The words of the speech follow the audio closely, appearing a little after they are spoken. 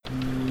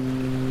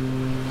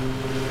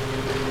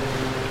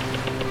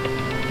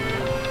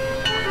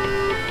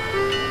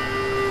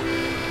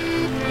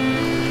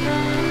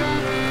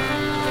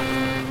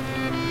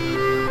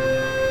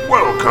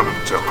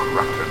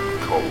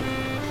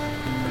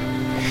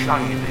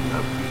shining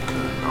a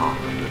beacon on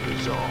the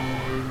bazaar.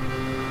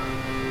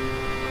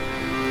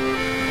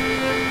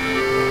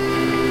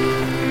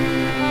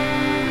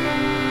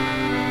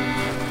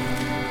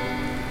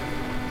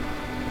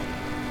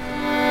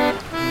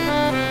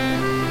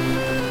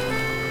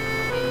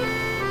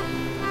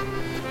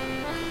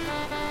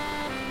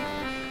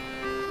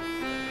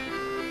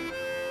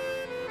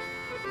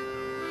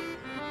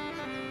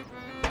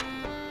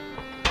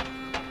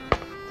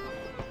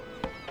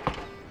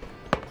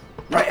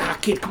 Right,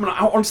 Arkid, coming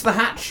out onto the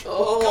hatch.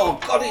 Oh,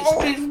 God,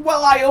 it's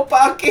well high up,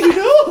 Arkid.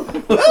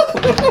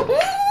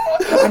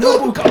 I know,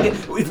 but we've got to get,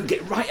 if we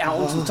get right out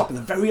onto the top of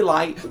the very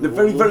light, the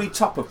very, very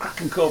top of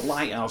Kraken Cove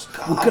Lighthouse,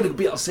 we're going to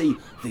be able to see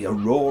the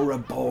Aurora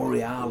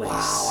Borealis.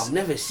 Wow, I've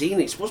never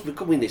seen it. It's supposed to be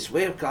coming this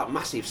way. We've got a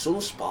massive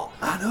sunspot.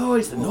 I know,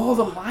 it's the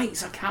Northern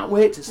Lights. I can't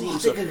wait to see I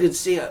it. think I could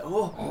see it.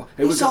 here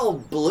we It's go. all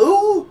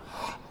blue.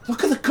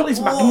 Look at the colour, it's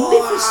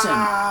magnificent.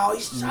 Wow,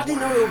 I didn't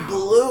know it was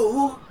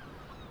blue.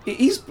 It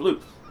is blue.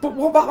 But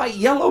what about that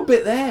yellow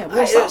bit there? It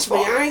What's that hurts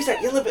my for? eyes.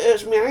 That yellow bit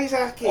hurts my eyes,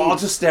 Arkid. Oh, I'll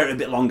just stare at it a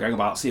bit longer and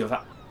about see if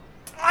that...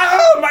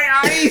 Oh,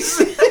 my eyes!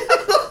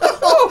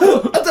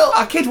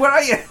 Arkid, where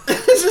are you?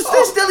 Just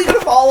stay still, you're going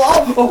to fall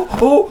off.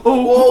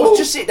 Oh.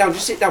 Just sit down,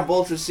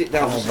 both just sit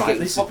down. This is right,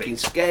 getting this is a fucking bit-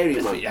 scary,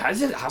 man. Yeah,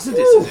 hazardous,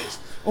 isn't it?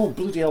 Oh,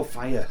 bloody hell,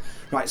 fire.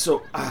 Right,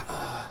 so... right,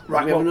 We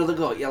have well, another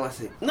go at yellow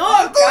thing. No,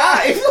 I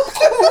can't.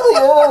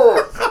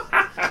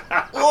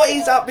 What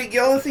is that big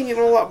yellow thing in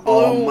all that blue?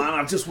 oh, man,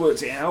 I've just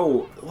worked it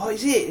out. What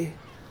is it?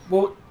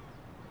 Well,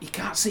 you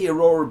can't see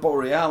Aurora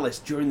Borealis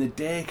during the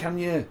day, can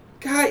you?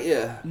 Can't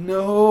you?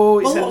 No,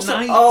 it's what's a that?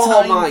 nighttime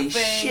Oh my thing.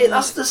 shit,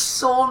 that's the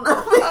sun.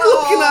 What are you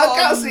looking at? I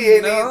can't see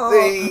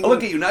anything. Oh,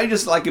 look at you now, you're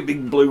just like a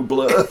big blue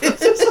blur.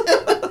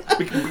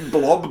 Big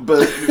blob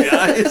burning in the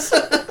eyes.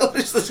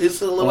 It's the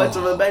silhouette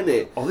of a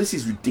Bennett. Oh, this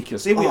is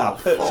ridiculous. Here we are,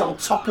 perched on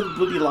top of the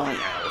bloody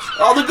lighthouse.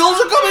 Oh, the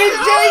gulls are coming!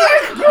 Jay!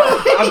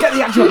 I'll get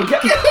the action, I'll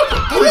get the...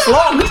 Oh, it's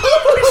long!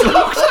 It's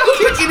long!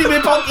 Kicking in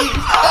my pocket.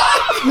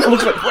 Oh,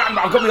 look at it.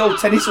 I've got my old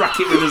tennis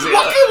racket with us here.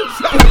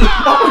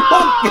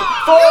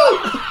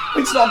 Oh,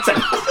 It's not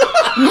tennis.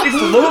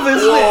 It's love,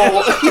 isn't it?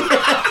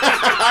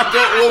 I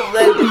don't love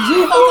them.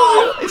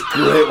 It's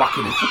great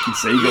whacking a fucking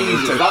seagull.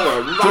 Jesus, isn't it? that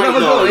were Do you right have a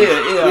go? on.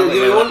 Here, Give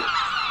me one.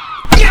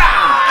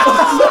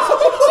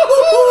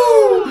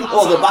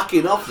 Oh, they're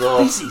backing off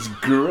though. This is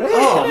great.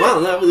 Oh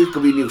man, this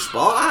could be a new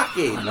sport,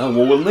 Arkid. I know,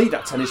 well, we'll need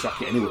that tennis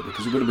racket anyway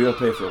because we're going to be up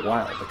here for a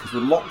while because we're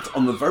locked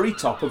on the very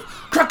top of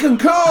Kraken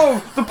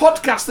Cove, the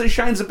podcast that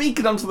shines a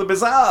beacon onto the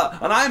bazaar.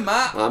 And I'm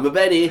Matt. I'm a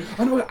Benny.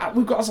 And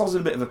we've got ourselves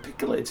in a bit of a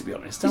pickle here, to be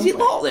honest. Is haven't it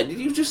we? locked then? Did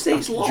you just say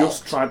it's I've locked?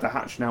 just tried the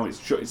hatch now, it's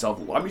shut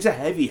itself. I mean, it's a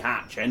heavy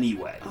hatch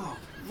anyway. Oh,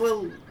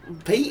 well,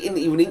 Pete isn't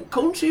even in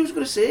country. Who's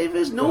going to save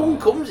us? No one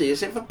comes here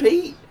except for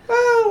Pete.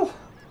 Well,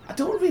 I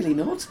don't really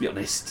know, to be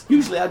honest.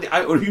 Usually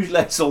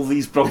I solve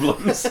these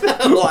problems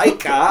Well, I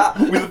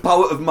can't. with the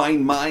power of my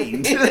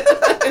mind.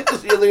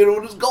 Because the other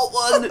one has got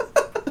one.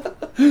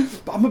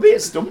 But I'm a bit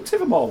stumped,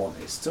 if I'm all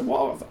honest. So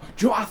what? Do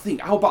you know what I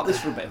think? How about this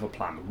for a bit of a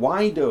plan?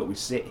 Why don't we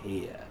sit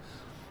here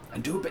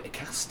and do a bit of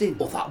casting?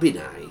 Oh, that'd be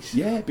nice.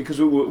 Yeah,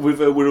 because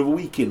we're a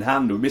week in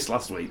hand. We missed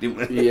last week,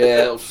 didn't we?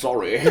 Yeah,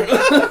 sorry.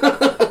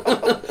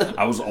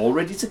 I was all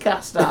ready to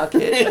cast,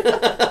 Arkid.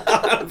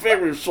 I'm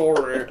very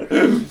sorry.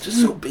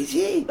 Just so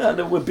busy.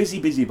 No, we're busy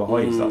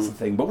boys, that's the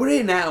thing. But we're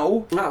here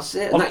now. That's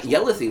it. And that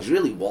yellow thing's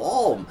really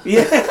warm.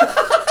 Yeah.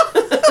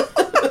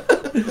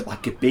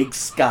 Like a big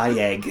sky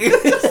egg.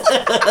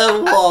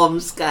 A warm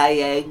sky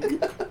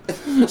egg.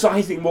 So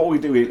I think what we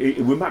do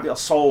is we might be able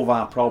to solve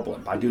our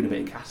problem by doing a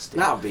bit of casting.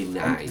 That would be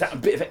nice. That a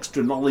bit of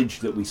extra knowledge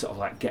that we sort of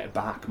like get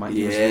back might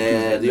give us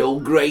Yeah, the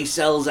old grey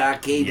cells,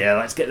 Arkid. Yeah,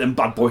 let's get them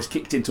bad boys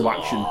kicked into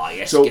action. Oh,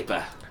 yes, so,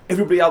 Skipper.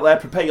 Everybody out there,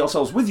 prepare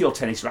yourselves with your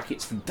tennis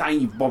rackets for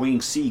dive-bombing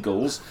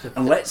seagulls,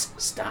 and let's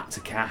start to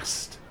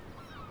cast.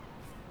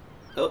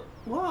 Oh,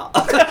 what?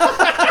 I'm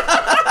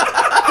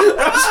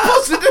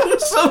supposed to do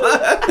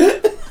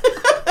something.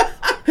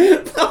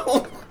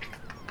 No.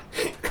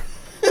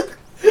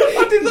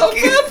 I did not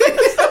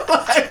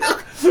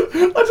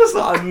I just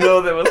thought, I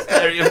know they were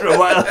staring you for a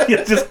while, and you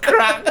just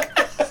crack.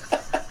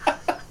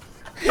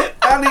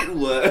 And it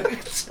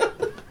worked.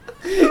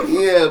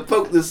 Yeah,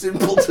 poke the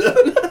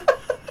simpleton.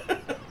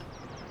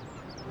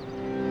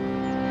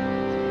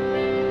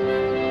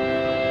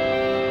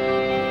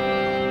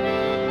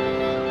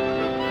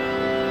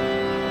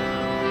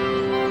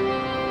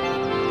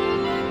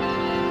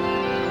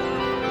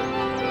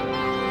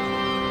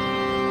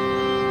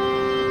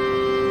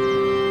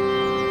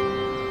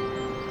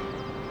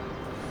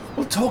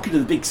 Well, talking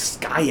of the big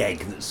sky egg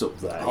that's up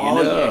there, Oh,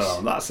 you know, yes.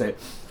 that's it.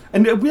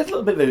 And we had a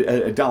little bit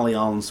of a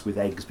dalliance with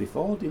eggs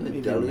before, didn't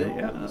we?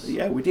 Dalliance?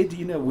 Yeah, we did,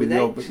 you know, with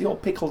With your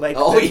pickled eggs.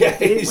 Oh, didn't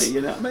yes. we,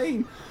 you know what I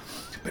mean?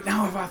 But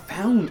now have I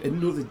found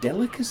another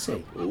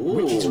delicacy, Ooh.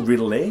 which is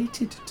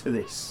related to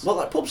this. What,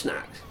 like pub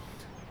snacks?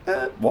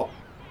 What?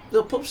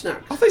 Little pub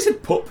snacks. I thought you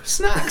said pup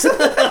snacks.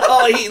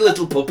 Oh, I eat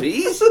little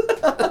puppies.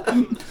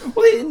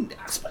 Well,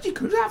 I suppose you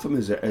could have them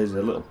as a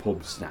little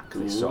pub snack,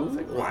 this sort of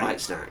thing. What, like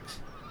snacks?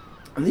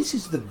 And this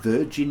is the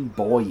Virgin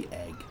Boy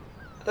egg.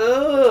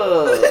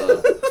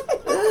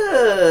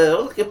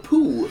 Like a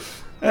poo.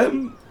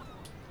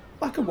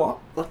 Like a what?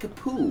 Like a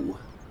poo.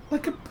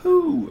 Like a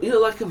poo. You know,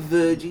 like a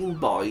virgin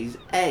boy's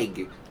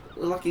egg.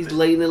 Like he's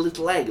laying a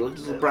little egg, like a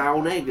little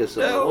brown egg or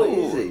something. No, What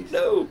is this?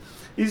 no.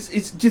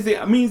 It's, do you think?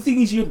 I mean, the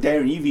thing is, you're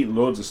dairy. You've eaten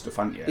loads of stuff,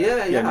 haven't you?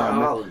 Yeah. No,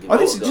 I'll give oh, it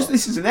this a is go. just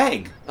this is an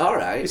egg. All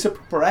right. It's a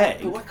proper egg.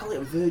 But why call it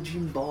a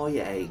virgin boy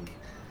egg?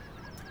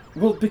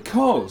 Well,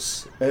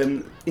 because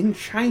in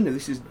China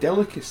this is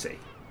delicacy,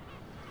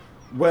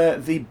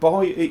 where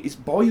it's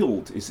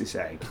boiled. Is this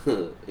egg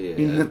Yeah.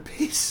 in the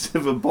piss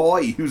of a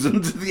boy who's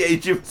under the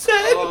age of 10?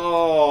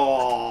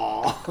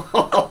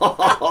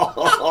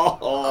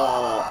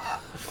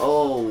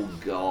 Oh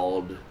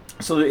God.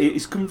 So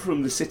it's come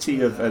from the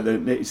city of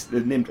it's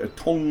named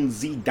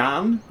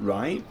Tongzidan,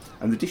 right?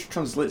 And the dish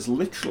translates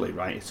literally,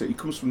 right? So it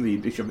comes from the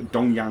dish of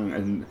Dongyang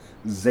and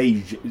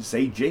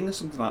Zhejiang or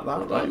something like that, I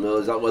right? don't know.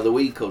 Is that where the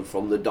we come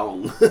from? The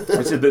dong.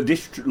 I said the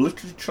dish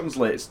literally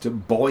translates to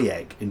boy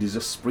egg and is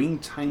a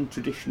springtime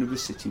tradition of the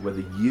city where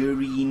the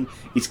urine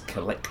is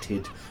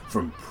collected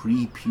from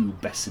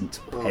prepubescent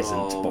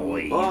peasant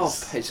boys. Oh,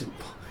 peasant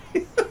boys.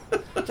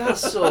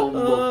 That's so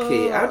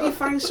mucky. How do you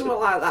find something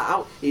like that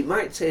out? It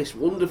might taste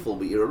wonderful,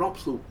 but you're an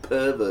absolute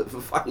pervert for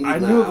finding I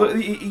that know, out.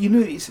 but you know,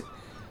 it's.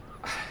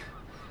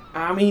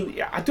 I mean,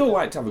 I don't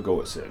like to have a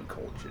go at certain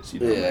cultures,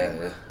 you know. Yeah. What I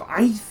mean? But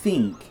I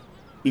think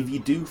if you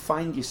do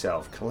find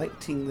yourself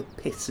collecting the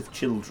piss of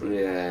children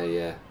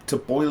Yeah. to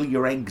boil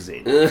your eggs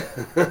in,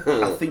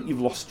 I think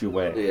you've lost your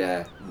way.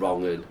 Yeah,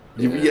 wronging.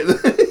 You- Yeah.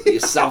 You're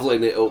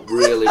saddling it up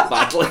really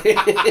badly.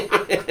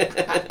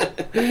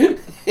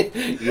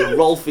 You're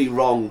Rolfie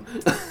wrong.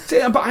 See,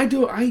 but I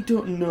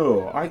don't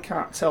know. I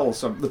can't tell.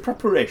 So the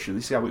preparation.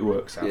 This is how it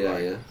works out. Yeah,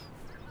 right? yeah.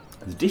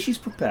 The dish is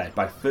prepared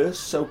by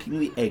first soaking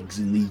the eggs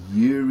in the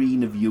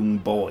urine of young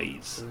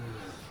boys.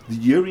 The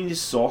urine is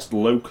sourced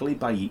locally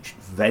by each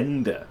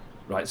vendor.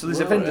 Right, so there's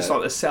a vendor, Right. so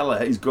like the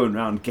seller is going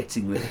around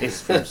getting the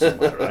piss from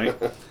somewhere, right?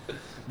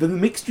 Then the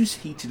mixture is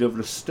heated over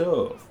a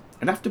stove,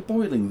 and after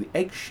boiling, the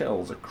egg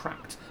shells are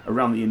cracked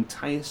around the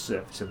entire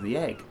surface of the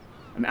egg.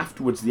 And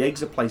afterwards, the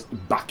eggs are placed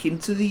back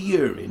into the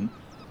urine,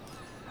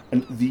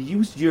 and the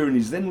used urine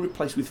is then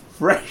replaced with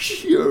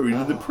fresh urine,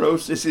 and the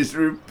process is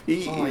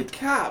repeated. Oh, it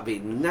can't be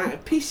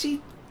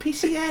pissy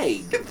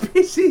egg.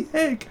 Pissy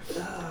egg.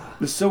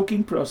 The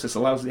soaking process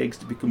allows the eggs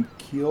to become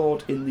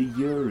cured in the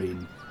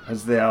urine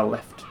as they are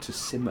left to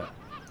simmer.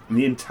 And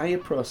the entire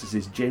process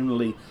is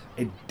generally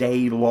a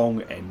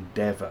day-long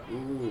endeavour.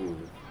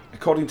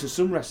 According to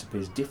some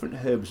recipes, different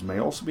herbs may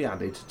also be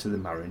added to the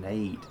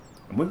marinade.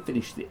 And when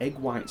finished, the egg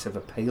whites have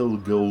a pale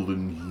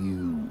golden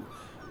hue,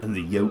 and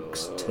the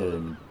yolks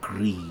turn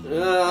green.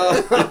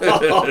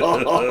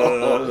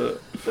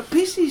 But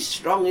pissy's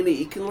strong, innit?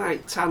 You can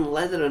like tan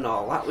leather and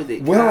all that with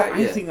it. Well, can't I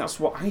you? think that's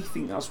what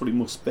it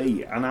must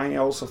be, and I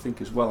also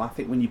think as well. I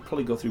think when you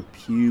probably go through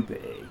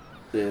puberty,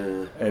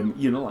 Yeah.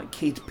 you know, like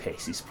kid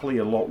piss is probably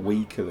a lot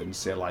weaker than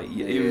say like if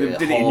Yeah, they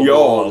did it in hormone.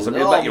 yours. I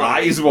mean, Oh let your my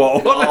eyes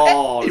walk.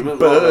 Oh, It'd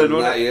remember burn, that?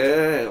 wouldn't it?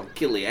 Yeah, it'll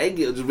kill the egg.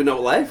 It'll just be no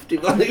left.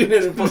 You've got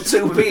to put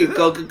 2p in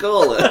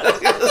Coca-Cola.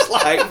 It's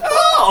like,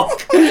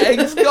 fuck,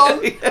 egg's gone.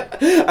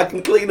 I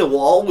can clean a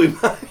wall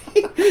with my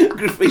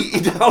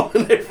graffiti down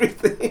and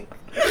everything.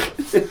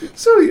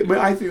 So I mean,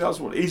 I think that's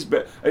what it is.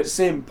 But at the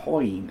same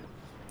point,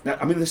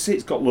 I mean, they say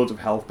it's got loads of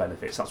health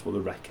benefits. That's what they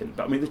reckon.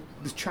 But I mean,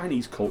 the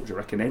Chinese culture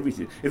reckon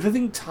everything. If they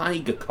think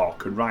tiger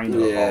cock and rhino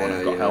horn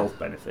have got health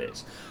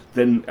benefits,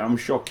 then I'm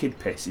sure kid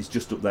piss is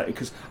just up there.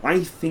 Because I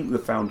think they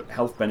found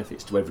health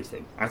benefits to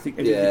everything. I think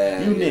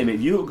everything, name it.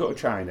 If you go to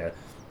China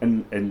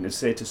and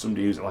say to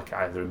somebody who's like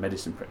either a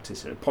medicine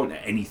practitioner, point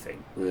at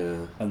anything,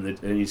 and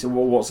you say,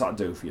 well, what's that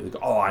do for you? They go,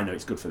 oh, I know,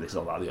 it's good for this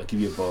or that. They'll give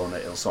you a bone,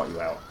 it'll sort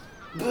you out.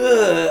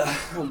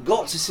 I've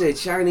got to say,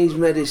 Chinese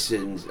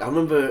medicines. I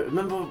remember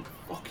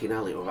fucking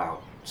hell, it was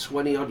about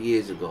 20 odd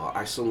years ago.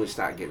 I suddenly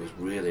started getting this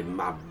really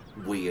mad,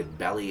 weird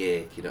belly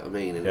ache. You know what I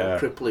mean? And it was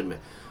crippling me.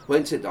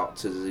 Went to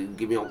doctors, they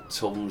gave me all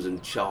Tums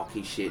and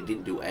chalky shit.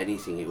 Didn't do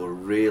anything. It was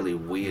really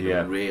weird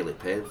and really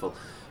painful.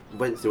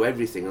 Went through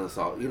everything, and I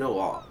thought, you know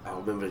what? I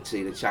remember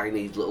seeing a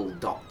Chinese little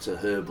doctor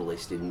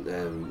herbalist in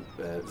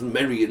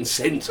Merrion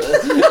Centre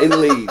in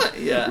Leeds.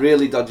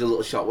 Really dodgy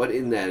little shop. Went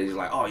in there, and he's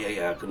like, "Oh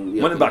yeah, I can."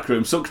 Went in the back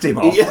room, sucked him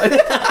off.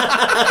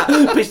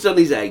 Pissed on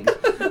his egg,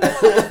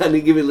 and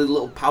he gave me a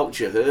little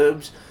pouch of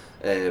herbs.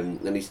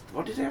 And he's,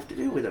 what did I have to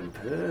do with them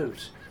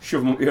herbs?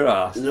 Shove them up your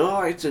ass. No,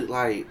 I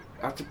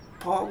had to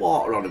pour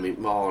water on him in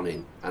the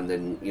morning, and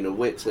then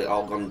wait till it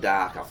all gone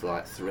dark after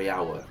like 3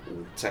 hours,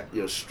 and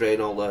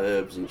strain all the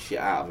herbs and shit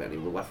out of it, and he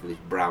was left with this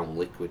brown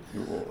liquid.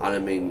 And I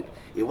mean,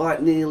 it was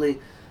like nearly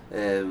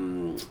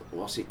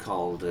what's it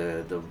called,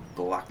 the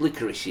black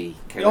licoricey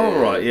kind of.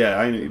 Oh right, yeah,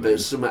 I know. But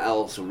something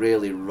else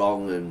really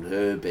wrong and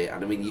herby,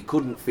 and I mean, you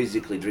couldn't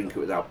physically drink it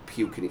without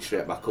puking it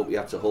straight back up. You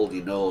had to hold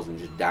your nose and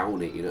just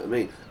down it. You know what I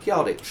mean?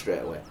 Cured it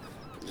straight away.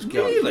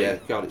 Really?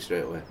 Cured it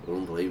straight away.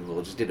 Unbelievable.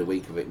 I just did a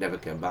week of it, never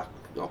came back.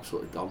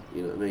 Absolutely gone.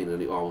 You know what I mean?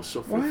 And I was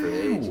suffering for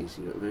ages.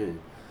 You know what I mean?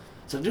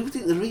 So I do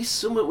think there is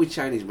something with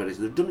Chinese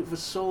medicine. They've done it for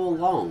so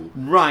long.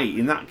 Right,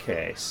 in that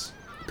case.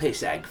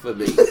 Piss egg for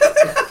me.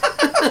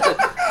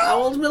 How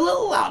old's my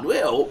little lad?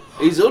 Well,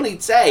 he's only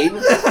 10.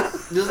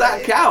 Does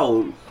that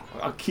count?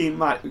 I can't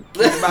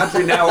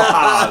imagine how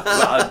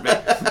hard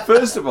that'd be.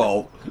 First of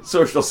all,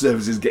 social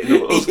services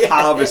getting us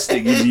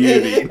harvesting his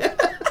urine.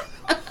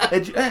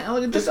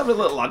 Just have a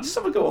little lad, just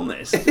have a go on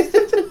this.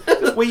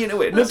 Just wee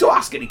into it. No, don't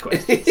ask any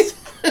questions.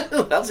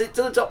 That's it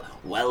to the top.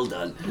 Well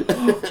done.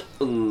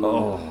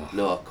 Oh.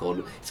 No, I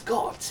couldn't. It's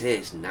got to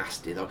taste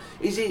nasty though.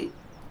 Is it?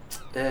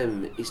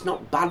 It's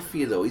not bad for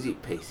you though, is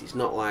it? Piss. It's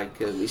not like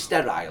it's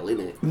sterile,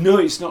 isn't it? No,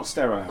 it's not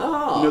sterile.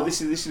 Oh. No,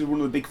 this is one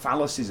of the big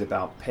fallacies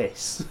about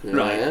piss,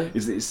 right?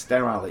 Is that it's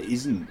sterile? It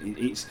isn't.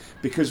 It's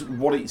because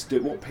what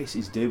piss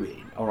is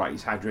doing. All right,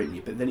 it's hydrating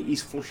you, but then it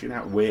is flushing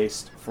out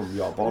waste from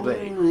your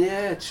body.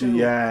 Yeah, true.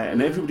 Yeah,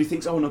 and everybody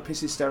thinks, oh no,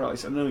 piss is sterile.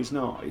 It's, no, it's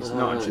not. It's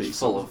not actually. It's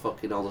full of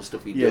fucking all the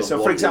stuff you do. Yeah. So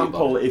for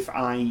example, if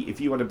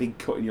you had a big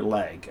cut in your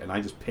leg and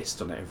I just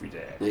pissed on it every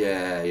day,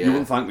 yeah, you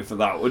wouldn't thank me for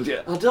that, would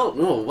you? I don't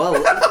know.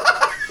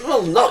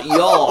 Well, not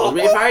yours. I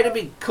mean, if I had a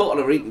big cut on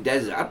a Rican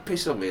desert, I'd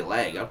piss on my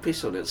leg. I'd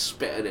piss on it,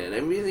 spit on it, and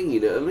everything. You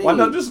know what I mean? Why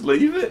not just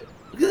leave it?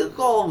 It'll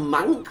go all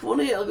mank,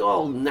 won't it? It'll go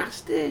all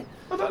nasty.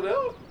 I don't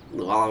know.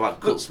 Well, I've had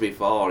cuts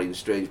before in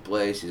strange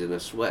places, and I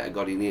swear to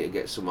God, you need to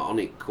get something on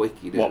it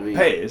quick. You know what I mean?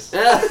 Piss?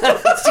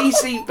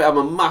 TCP. I'm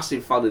a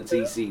massive fan of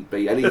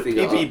TCP. Anything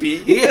like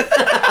PPP. Yeah.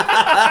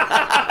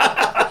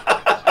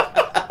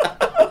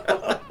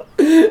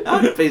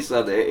 I'd piss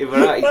on it if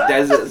we're out in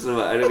desert or something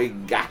and a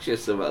big gash or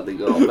something. I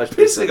think, oh, let's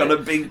piss Pissing on a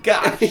big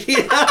gash.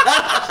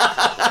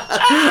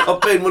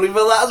 I've paid money for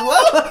that as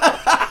well.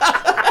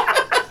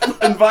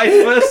 And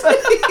vice versa.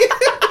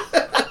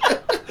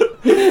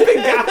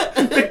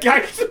 Big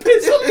gash to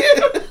piss on you.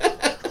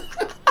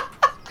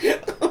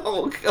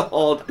 Oh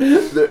God,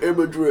 the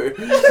imagery.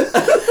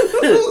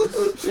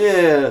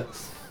 Yeah.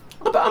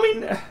 But I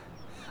mean,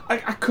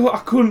 I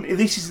couldn't.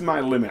 This is my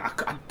limit.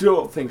 I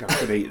don't think I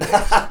could eat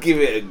this. Give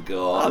it a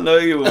go. I know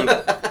you would.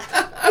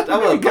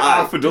 I'd get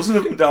half a dozen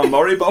of them down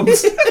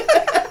Moribonds.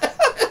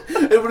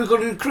 Everybody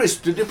got a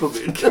crisp to dip them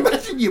in.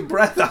 Imagine your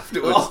breath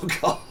afterwards. Oh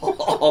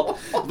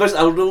God! But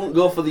I don't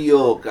go for the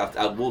yolk.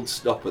 I would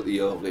stop at the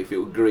yolk. If it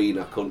were green,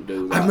 I couldn't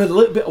do that. I'm a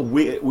little bit of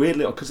weird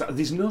little because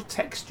there's no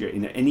texture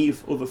in any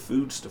of other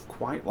food stuff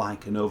quite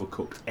like an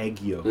overcooked egg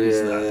yolk.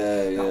 Is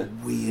there? Yeah. That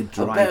weird,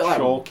 dry,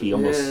 chalky,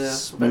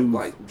 almost smooth,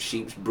 like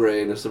sheep's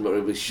brain or something.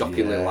 It was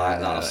shockingly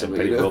like that. Or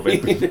something, you know?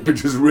 But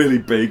just really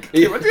big.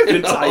 Imagine an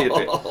entire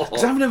bit.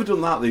 Because I've never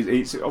done that.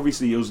 It's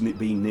obviously using it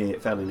being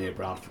fairly near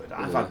Bradford.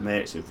 I've had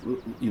mates who've,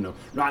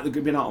 right,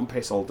 they've been out on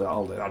piss all day.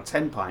 They had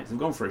 10 pints. They've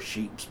gone for a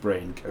sheep's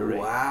brain curry.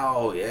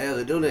 Wow, yeah,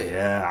 they've done it.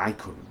 Yeah, I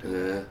couldn't do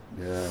it.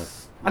 Yeah.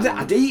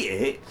 I'd eat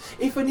it.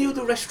 If I knew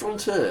the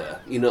restaurateur,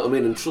 you know what I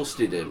mean, and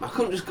trusted him, I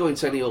couldn't just go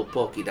into any old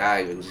pokey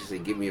dive and just say,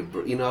 give me a...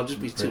 I'd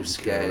just be too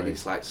scared.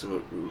 It's like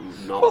something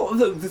not... Well,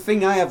 the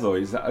thing I have, though,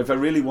 is that if I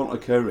really want a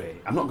curry,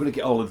 I'm not going to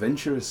get all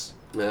adventurous.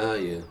 Oh,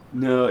 yeah.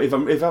 No, if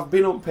I've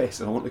been on piss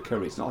and I want a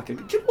curry, it's not like do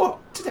you know what?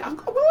 Today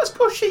let's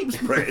go sheep's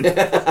brain.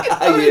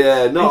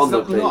 Yeah, not on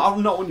the piss.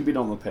 Not when you've been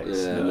on the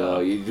piss. Yeah,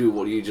 no,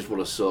 you just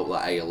want to soak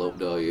that ale up,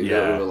 don't you?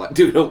 Yeah. Like,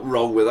 do nothing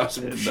wrong with that,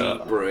 some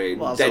sheep brain.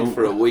 Well, dead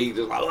for a week,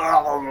 just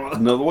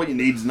like... No, what you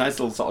need is a nice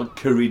little sort of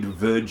curried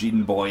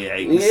virgin boy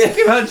eggs. Yeah. Can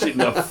you imagine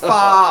the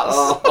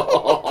farts?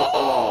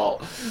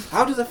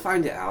 How do they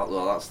find it out,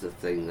 though? That's the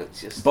thing.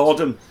 That's just...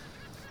 Boredom.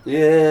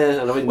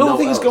 Yeah, and I mean, well, I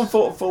think it's gone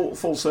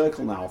full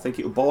circle now. I think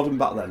it was boredom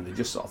back then. They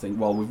just sort of think,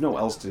 well, we've no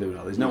what else to do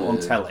now. There's no on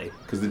telly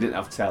because they didn't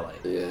have telly.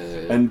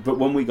 Yeah. But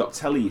when we got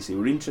telly, you see, we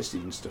were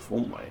interested in stuff,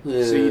 weren't we?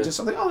 Yeah. So you just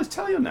sort of think, oh, there's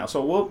telly on now,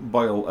 so I won't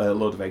boil a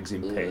load of eggs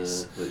in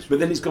piss. But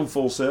then it's gone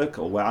full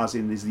circle, whereas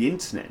there's the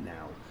internet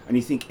now, and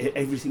you think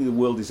everything in the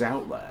world is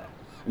out there,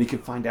 and you can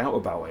find out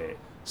about it.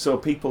 So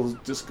people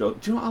just go,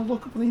 do you know what? I'll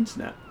look up on the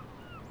internet.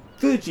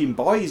 Virgin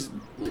boys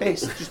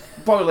piss, just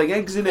boiling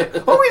eggs in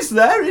it. Oh, it's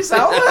there, it's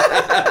out there.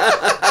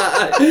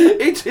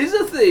 It is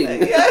a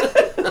thing. Yeah.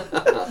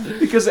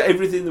 Because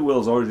everything in the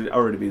world's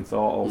already been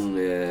thought of.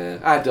 Yeah,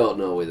 I don't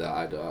know with that.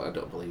 I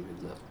don't believe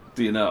in that.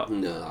 Do you not?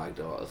 No, I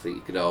don't. I think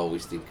you could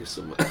always think of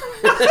something.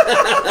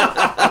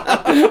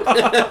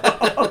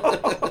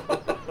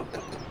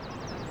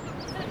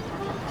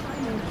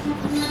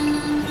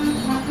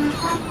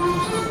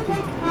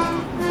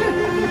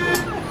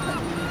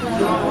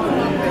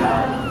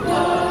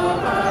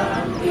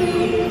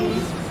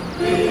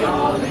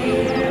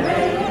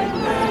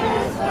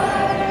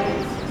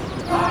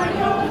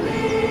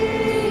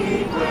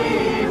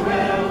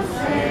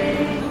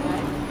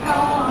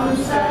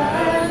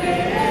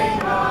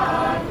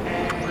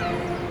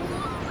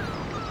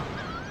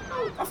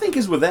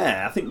 As we're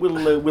there, I think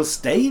we'll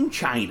stay in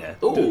China.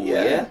 Oh,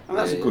 yeah. And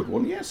that's a good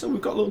one. Yeah, so we've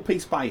got a little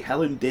piece by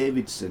Helen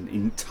Davidson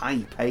in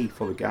Taipei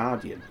for The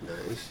Guardian.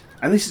 Nice.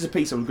 And this is a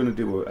piece I was going to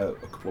do a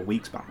couple of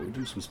weeks back. We were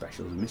doing some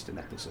specials and missed an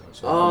episode.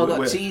 So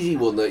that easy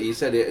one that you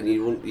said it and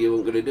you weren't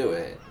going to do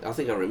it. I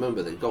think I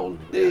remember that. Go on.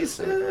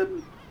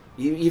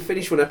 You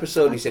finished one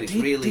episode and you said it's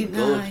really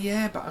good.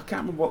 Yeah, but I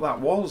can't remember what that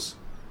was.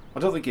 I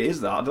don't think it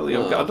is that. I don't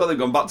think I've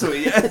gone back to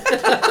it yet.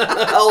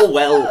 Oh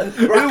well,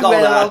 crack on,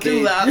 I'll Archie.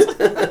 do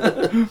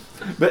that.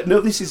 But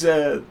no, this is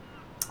a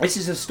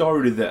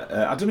story that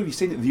I don't know if you've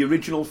seen it. The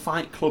original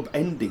Fight Club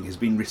ending has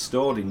been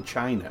restored in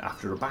China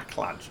after a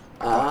backlash.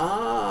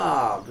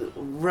 Ah,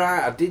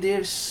 right. I did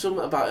hear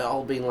something about it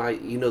all being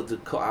like, you know, they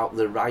cut out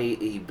the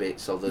righty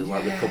bits or the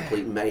like the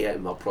complete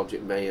mayhem or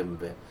Project Mayhem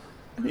bit.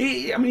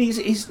 I mean,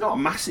 it's not a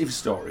massive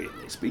story in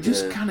this, but it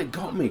just kind of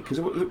got me because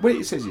what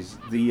it says is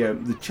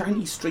the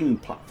Chinese streaming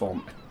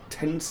platform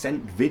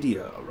Tencent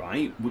Video,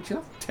 right? Which is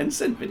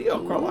 10-cent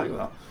video, I quite like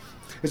that.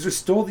 Has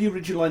restored the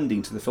original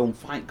ending to the film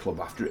Fight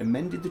Club after it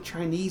amended the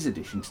Chinese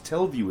edition to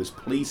tell viewers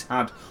police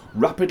had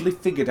rapidly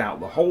figured out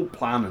the whole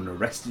plan and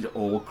arrested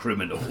all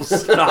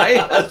criminals.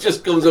 Right? That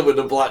just comes up with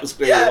a black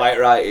screen and white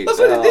writing. That's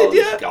what it did,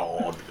 yeah.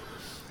 God.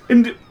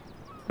 And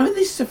I mean,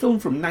 this is a film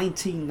from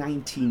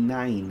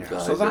 1999 now,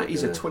 God, so that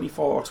is is it? a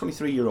 24 or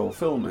 23-year-old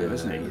film now,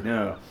 isn't it? You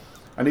know,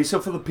 and so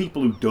for the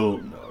people who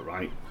don't know,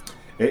 right?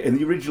 In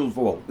the original,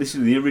 well, this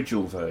is the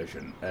original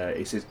version.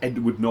 It says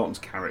Edward Norton's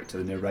character,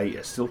 the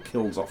narrator, still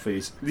kills off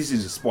his. This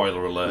is a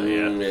spoiler alert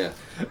here.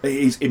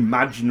 His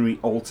imaginary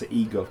alter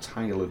ego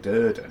Tyler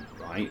Durden,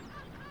 right?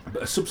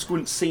 But a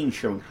subsequent scene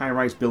showing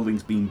high-rise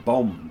buildings being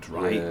bombed,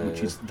 right,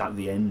 which is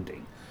the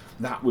ending,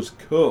 that was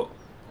cut,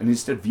 and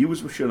instead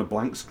viewers were shown a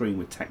blank screen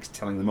with text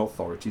telling them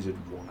authorities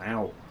had won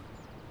out.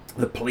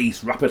 The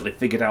police rapidly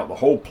figured out the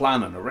whole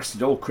plan and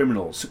arrested all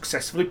criminals,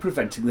 successfully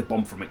preventing the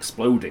bomb from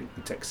exploding,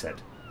 the text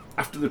said.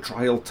 After the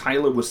trial,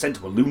 Tyler was sent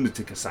to a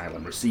lunatic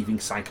asylum receiving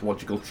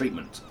psychological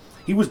treatment.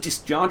 He was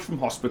discharged from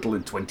hospital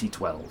in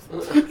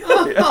 2012.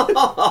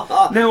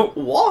 Now,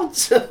 what?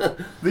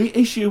 The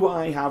issue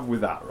I have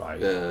with that,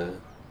 right,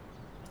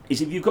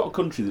 is if you've got a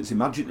country that's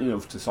imaginative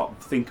enough to sort of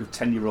think of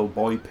 10-year-old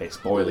boy piss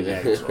boiling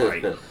eggs,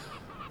 right,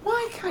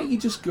 why can't you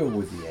just go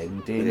with the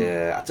ending?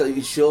 Yeah, I tell you,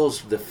 it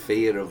shows the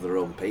fear of their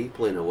own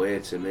people in a way.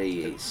 To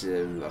me, it's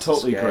that's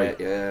Totally agree.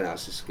 Yeah,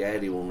 that's a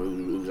scary one.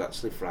 Who's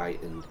actually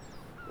frightened?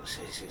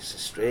 It's a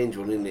strange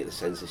one, isn't it, the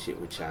censorship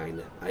with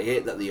China? I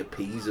hate that they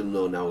appease them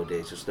though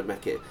nowadays, just to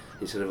make it,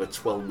 instead of a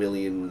 12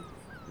 million,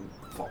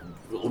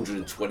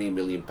 120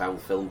 million pound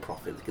film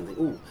profit, they can think,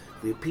 oh,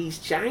 if we appease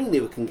China,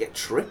 we can get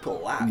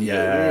triple that.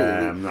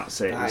 Yeah, and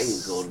that's it. That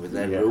ain't good with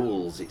their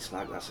rules. It's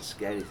like, that's a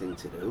scary thing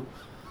to do.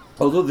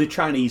 Although the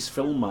Chinese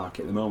film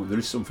market at the moment, there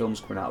is some films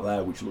coming out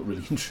there which look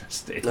really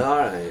interesting. All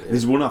right.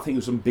 There's one, I think, it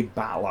was some big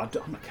battle. I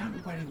can't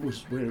remember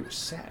where it was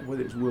set,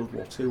 whether it was World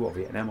War II or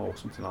Vietnam or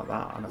something like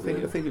that. And I think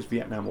it was a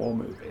Vietnam War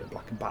movie, a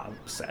black and battle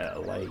set at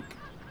a lake.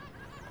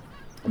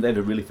 And they had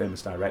a really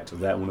famous director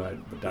there, one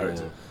of the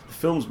directors. The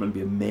film's going to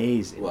be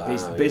amazing. Wow,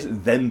 it's basically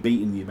them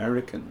beating the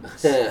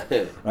Americans.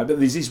 Right, but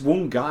there's this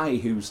one guy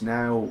who's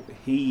now,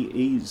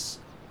 he's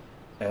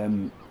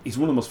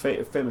one of the most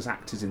famous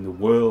actors in the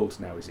world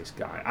now. Is this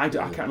guy? I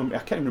can't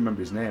even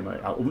remember his name.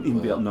 I wouldn't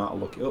even be able to know how to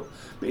look it up.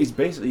 But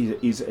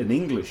he's an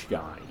English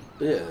guy.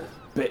 Yeah.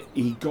 But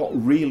he got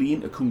really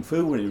into kung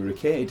fu when he was a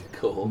kid.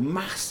 Cool.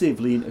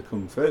 Massively into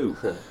kung fu.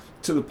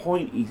 To the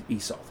point he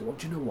sort of thought, well,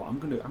 do you know what? I'm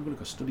gonna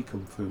go study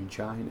kung fu in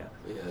China.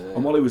 Yeah.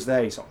 And while he was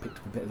there, he sort of picked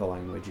up a bit of the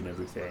language and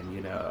everything,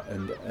 you know.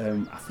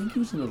 And I think he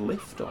was in a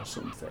lift or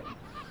something.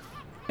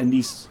 And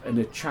he's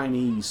a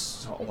Chinese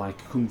sort of like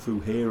kung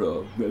fu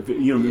hero,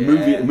 you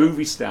know,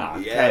 movie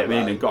star came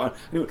in and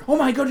he went, oh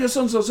my God, you're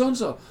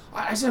so-and-so.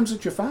 I say I'm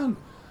such a fan.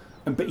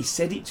 But he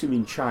said it to him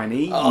in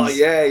Chinese. Oh,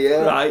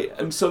 yeah. Right?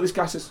 And so this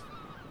guy says,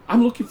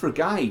 I'm looking for a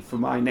guy for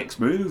my next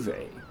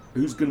movie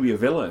who's going to be a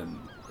villain.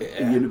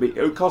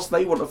 Yeah. Of course,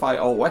 they want to fight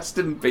all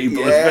Western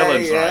people as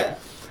villains, right?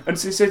 And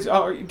so he says,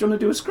 oh, you want to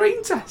do a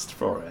screen test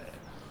for it?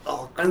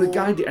 Oh, cool. And the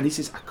guy did, and he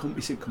says,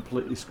 he said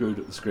completely screwed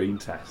up the screen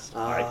test.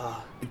 Right?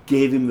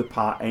 Gave him the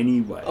part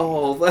anyway.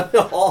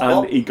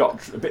 And he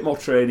got a bit more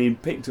training,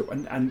 picked up,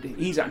 and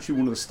he's actually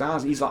one of the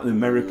stars. He's like the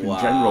American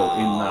general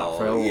in that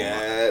film.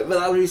 Yeah, but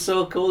that'd be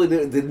so cool.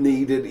 They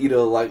needed, you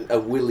know, like a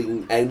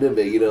willing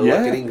enemy, you know,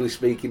 like an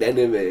English-speaking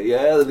enemy.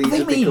 Yeah, I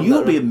think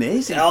you'd be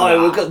amazing.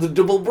 Oh, we've got the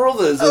double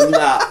brothers and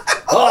that.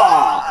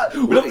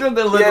 Look at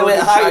the little with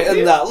height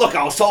and that. Look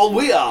how tall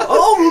we are.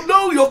 Oh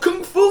no, your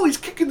kung fu is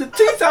kicking the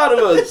teeth out of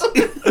us.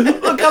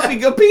 Look how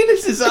big your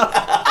penises are.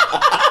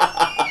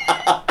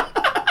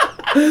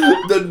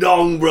 The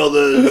Dong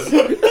brothers.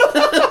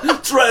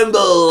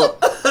 Tremble.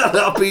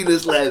 Our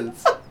penis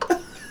length.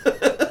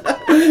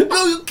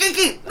 No, you kick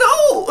it.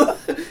 No.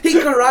 He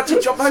karate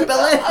chopped my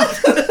belly.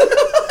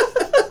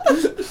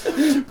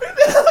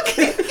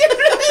 Get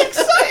really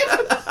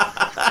excited.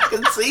 I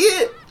can see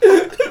it.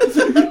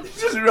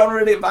 Just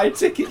running it, buy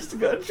tickets to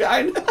go to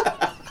China.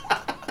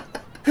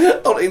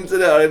 On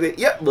internet already.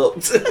 Yep,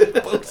 booked.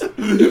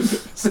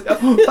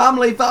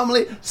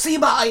 Family, see you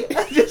bye.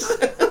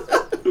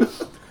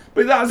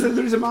 But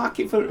there is a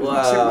market for it.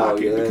 Wow,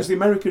 yeah. Because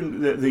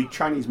the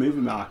Chinese movie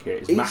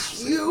market is It's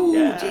massive. huge.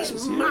 Yeah, it's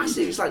huge.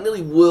 massive. It's like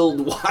nearly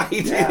worldwide.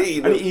 Yeah.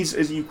 You know? And it is,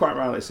 as you quite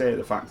rightly say,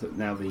 the fact that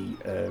now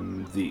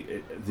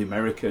the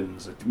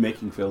Americans are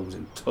making films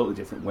in a totally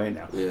different way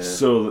now, Yeah.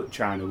 so that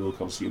China will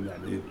consume their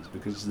movies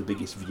because it's the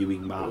biggest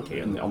viewing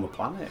market on the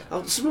planet.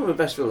 Some of the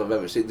best films I've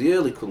ever seen. The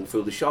early Kung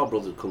Fu, the Shaw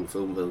Brothers Kung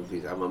Fu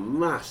movies. I'm a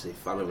massive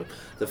fan of them.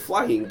 The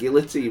Flying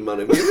Guillotine, man.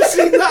 Have you ever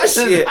seen that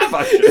shit?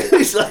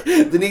 It's like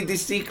they need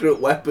this secret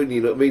weapon,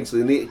 you know what I mean? So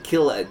they need to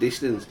kill at a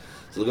distance.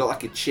 So they've got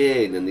like a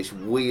chain and this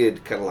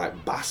weird kind of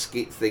like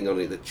basket thing on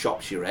it that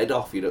chops your head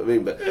off, you know what I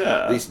mean? But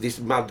this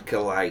mad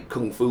kind of like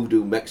Kung Fu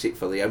dude makes it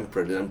for the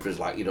Emperor, and the Emperor's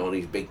like, you know, on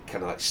his big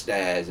kind of like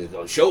stairs, and he's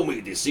going, show me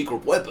this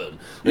secret weapon.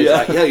 And he's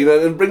like, yeah, you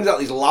know, and brings out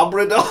this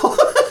Labrador.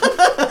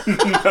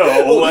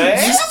 No way!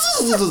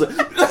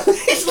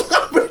 This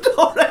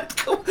Labrador head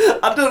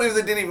I don't know if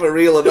they did it for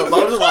real or not, but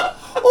I was like,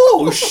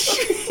 oh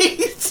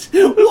shit!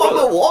 What am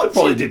I watching?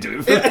 Probably did do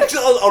it for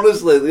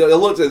Honestly, I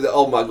looked at it,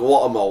 oh my god,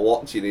 what am I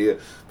watching here?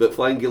 But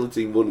Flying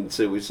Guillotine 1 and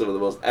 2 is some of the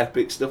most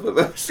epic stuff I've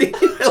ever seen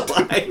in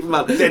my life,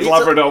 man. Dead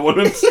Labrador one.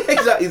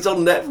 Exactly, it's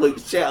on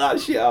Netflix. Check that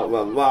shit out,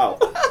 man. Wow.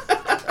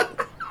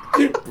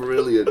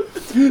 Brilliant.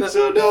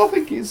 So no, I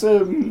think it's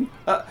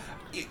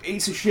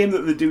a shame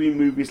that they're doing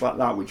movies like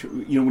that, which,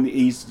 you know, when it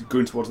is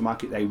going towards the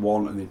market they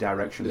want and the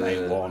direction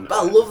they want. But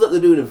I love that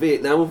they're doing a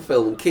Vietnam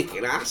film and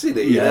kicking ass in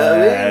it. You know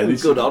what I mean?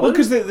 Good on them.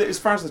 Because as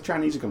far as the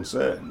Chinese are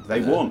concerned,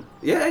 they won.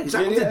 Yeah,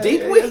 exactly. Yeah, they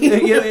did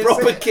win. Yeah,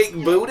 Proper kick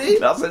booty.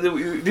 That's it.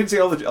 You didn't see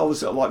all the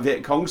sort of like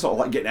Viet Cong sort of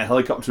like getting a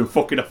helicopter and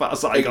fucking off out of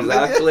Saigon.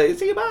 Exactly.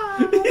 See you, bye.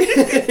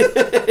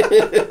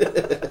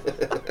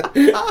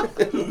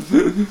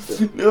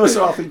 No,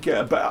 so I think,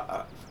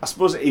 but I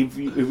suppose if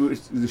it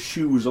was, the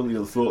shoe was on the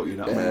other foot, you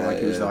know what I mean? Like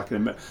it was like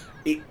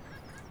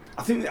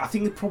I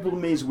think the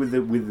problem is with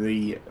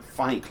the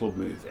Fight Club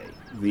movie,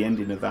 the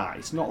ending of that.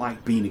 It's not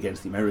like being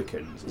against the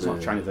Americans. It's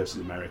not China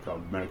versus America or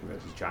America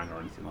versus China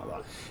or anything like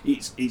that.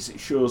 It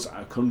shows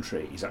a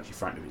country is actually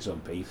frightened of its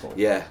own people.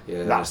 Yeah.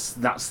 That's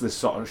the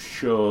sort of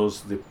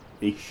shows the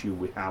issue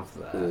we have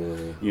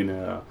there. You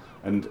know.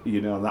 And you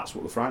know that's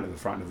what they're frightened of. They're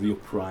frightened of the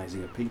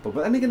uprising of people.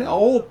 But then again,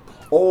 all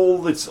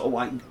this sort of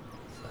like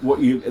would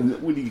you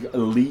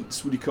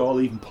elites, would you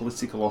call even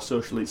political or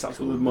social elites? That's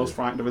what they're most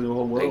frightened of in the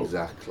whole world.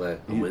 Exactly.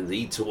 And when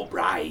they to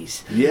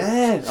uprise.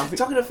 Yeah.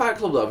 Talking of Fight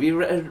Club, though, have you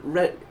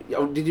read?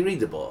 Did you read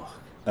the book?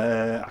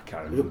 I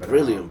can't remember. It's a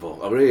brilliant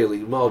book. Really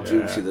more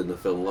juicy than the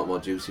film. A lot more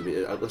juicy.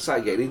 But I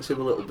started getting into him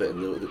a little bit,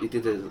 and he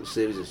did a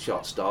series of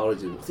short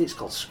stories. And I think it's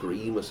called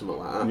Scream or something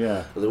like that.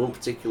 Yeah. And there's one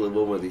particular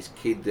one where this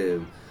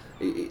kid.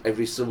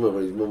 Every summer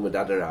when his mum and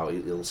dad are out,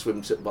 he'll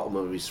swim to the bottom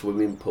of his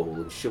swimming pool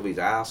and shove his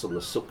ass on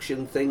the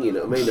suction thing, you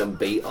know what I mean, and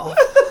beat off.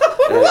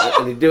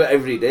 And he'd do it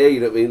every day, you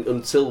know what I mean,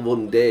 until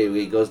one day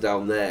he goes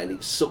down there and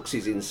it sucks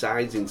his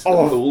insides into the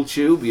pool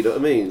tube, you know what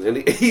I mean?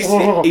 And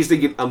he's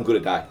thinking, I'm going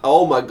to die.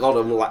 Oh my God,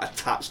 I'm like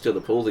attached to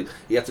the pool thing.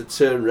 He had to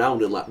turn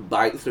around and like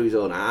bite through his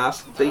own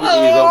ass thing, his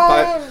own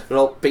pipe, and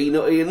all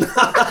peanutty and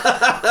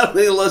that. And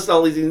he lost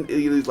all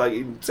his like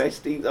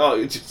intestines. Oh,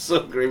 it was just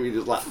so grim, he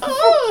just like,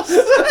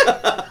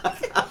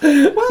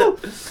 Well,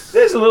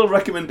 there's a little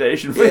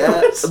recommendation for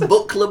you.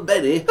 Book Club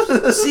Benny.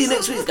 See you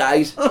next week,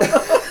 guys. I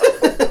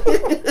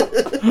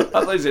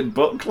thought you said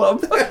book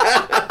club.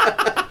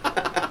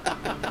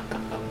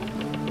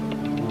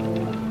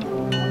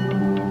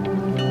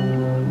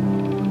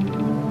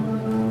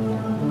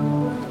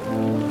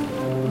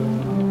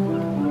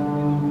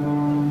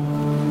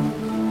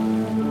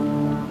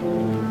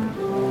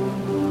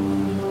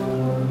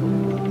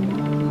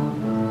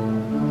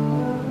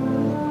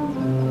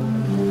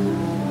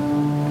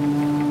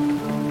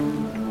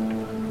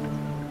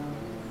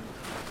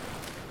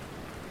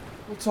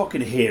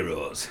 Talking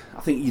heroes, I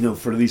think, you know,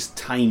 for these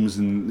times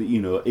and,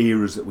 you know,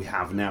 eras that we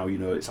have now, you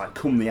know, it's like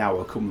come the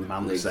hour, come the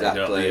man.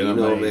 Exactly, you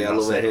know me, I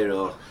love a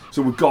hero.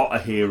 So we've got a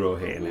hero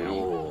here now.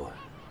 Oh.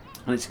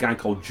 And it's a guy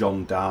called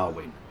John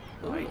Darwin.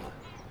 Right.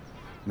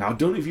 Now, I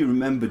don't know if you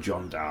remember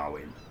John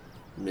Darwin.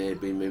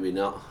 Maybe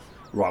not.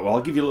 Right, well,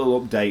 I'll give you a little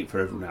update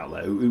for everyone out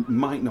there who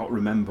might not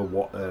remember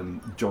what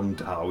John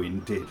Darwin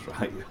did,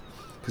 right?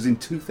 Because in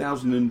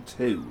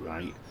 2002,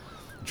 right,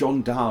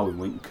 John Darwin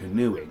went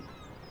canoeing.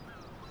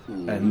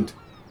 And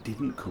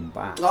didn't come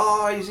back.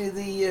 Oh, is he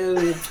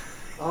the...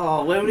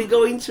 where would he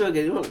go into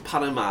again? He went to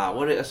Panama.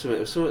 What it something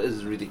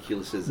as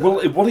ridiculous as that.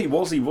 Well, what it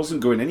was, he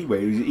wasn't going anywhere.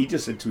 He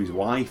just said to his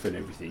wife and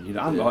everything, you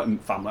know, I'm not in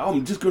family.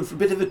 I'm just going for a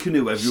bit of a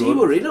canoe, everyone. See,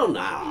 we're in on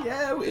that.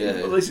 Yeah,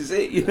 well, this is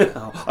it, you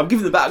know. I'm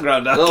giving the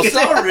background now. Oh,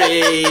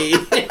 sorry.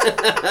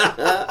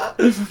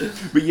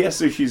 But yes,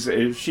 so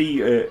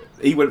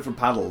he went for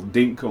paddle,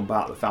 didn't come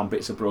back. They found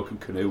bits of broken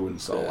canoe and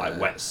sort of like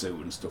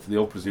wetsuit and stuff. They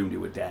all presumed he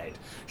were dead.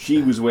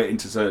 She was waiting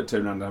to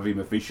turn around and have him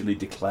officially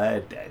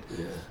declared dead.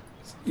 Yeah.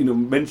 You know,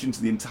 mentioned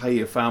to the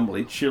entire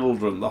family,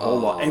 children, the whole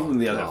lot. Everyone,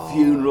 they had a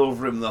funeral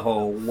for him, the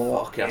whole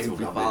lot.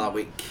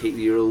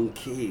 Your own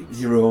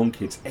kids. Your own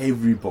kids.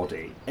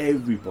 Everybody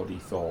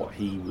thought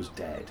he was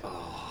dead.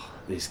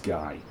 This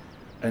guy.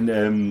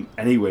 And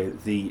anyway,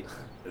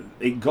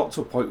 it got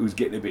to a point where it was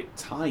getting a bit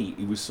tight.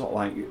 He was sort of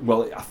like,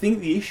 well, I think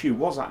the issue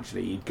was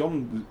actually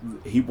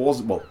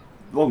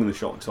long and the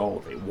short of all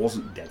of it,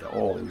 wasn't dead at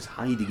all. He was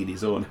hiding in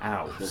his own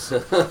house.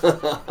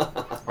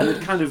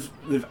 And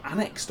they've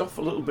annexed off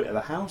a little bit of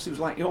the house. It was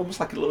like almost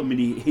like a little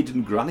mini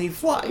hidden granny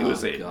flat,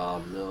 was it?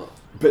 Oh, God, no.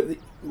 But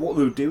what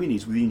they were doing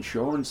is, with the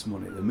insurance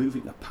money, they're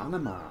moving to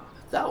Panama.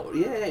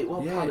 It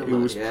was Panama. It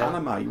was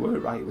Panama. You were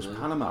right. It was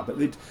Panama.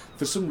 But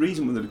for some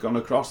reason, when they'd gone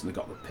across and they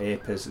got the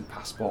papers and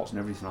passports and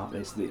everything like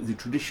this, the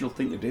traditional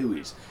thing to do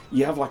is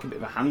you have like a bit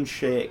of a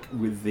handshake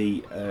with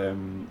the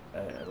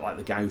like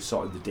the guy who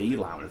sorted the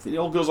deal out. And it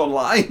all goes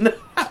online.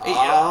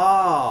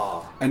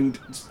 And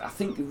I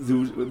think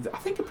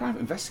a private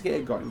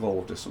investigator got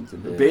involved or something.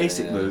 But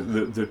basically,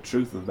 the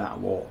truth of that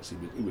was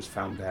it was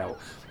found out.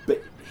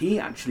 But he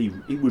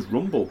was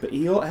rumbled, but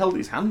he held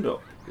his hand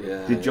up.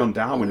 Did John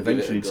Darwin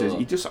eventually? He says,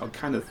 you just sort of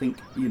kind of think,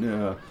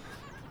 and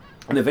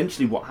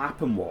eventually what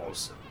happened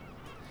was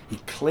he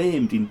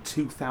claimed in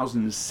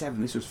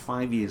 2007, this was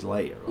 5 years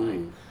later,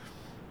 right?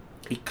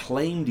 He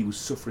claimed he was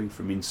suffering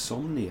from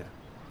insomnia.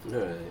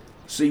 Right.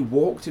 So he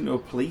walked into a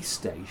police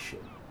station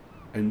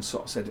and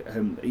sort of said,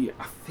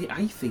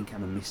 I think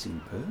I'm a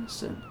missing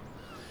person.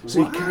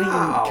 So he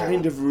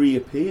kind of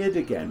reappeared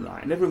again,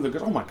 right? And everyone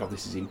goes, oh my God,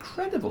 this is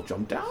incredible,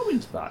 John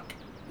Darwin's back.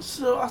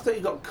 So I thought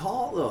you got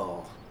caught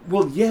though.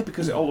 Well, yeah,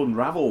 because it all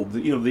unravelled.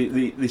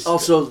 This.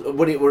 Also,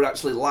 when it were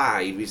actually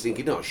live, he's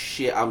thinking, "Oh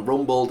shit, I'm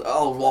rumbled.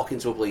 I'll walk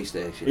into a police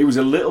station." It was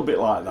a little bit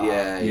like that.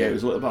 Yeah. It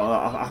was a little bit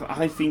like that.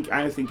 I think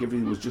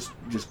everything was just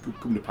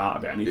coming apart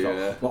a bit, and he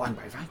thought, well,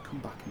 if I come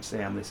back and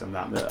say I'm this and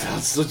that,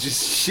 that's such a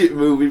shit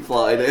movie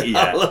plot.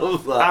 I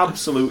love that.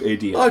 Absolute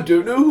idiot. I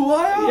don't know who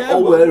I am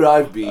or where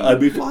I've been. I'd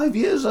be 5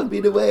 years. I've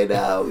been away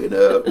now.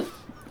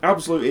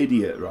 Absolute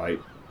idiot, right?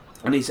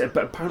 And he said,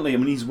 but apparently,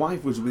 his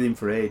wife was with him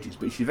for ages,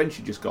 but she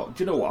eventually just got,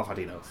 do you know what, I've had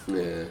enough.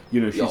 Yeah.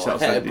 She sort of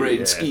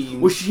said, scheme.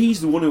 Well,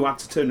 she's the one who had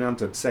to turn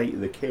around and say to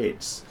the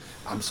kids,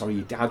 I'm sorry,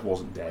 your dad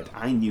wasn't dead.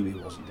 I knew he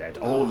wasn't dead.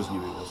 All of us knew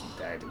he wasn't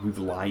dead. We've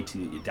lied to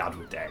you that your dad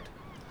was dead.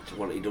 She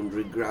wanted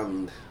 100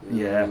 grand.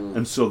 Yeah,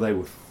 and so they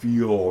were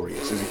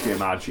furious, as you can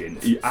imagine.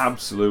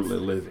 Absolutely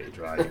livid,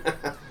 right?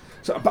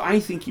 So, but I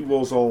think it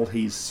was all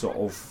his sort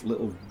of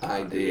little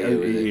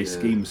idea,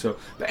 scheme. So,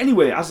 but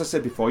anyway, as I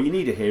said before, you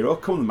need a hero.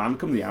 Come the man,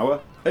 come the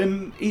hour.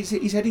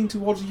 He's heading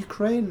towards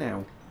Ukraine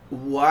now.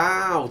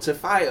 Wow, to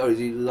fight, or is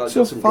he like to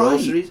got some fight.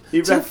 groceries?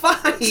 To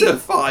fight. To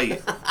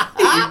fight.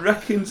 He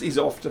reckons he's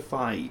off to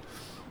fight.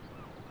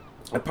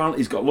 Apparently,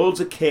 he's got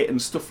loads of kit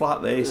and stuff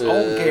like this.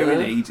 All gear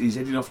he needs. He's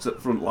heading off to the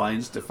front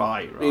lines to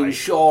fight. Right?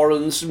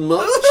 Insurance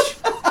much?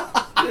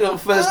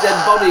 First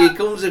dead body he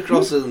comes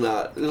across and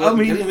that.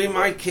 Give me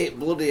my kit,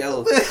 bloody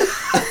hell.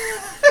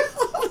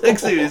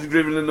 Next thing he's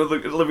living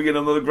in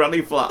another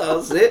granny flat.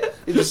 That's it.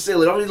 He's just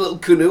sailing on his little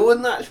canoe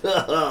and that.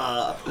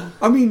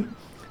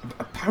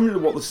 Apparently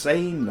what they're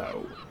saying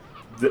though,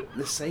 that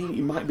they're saying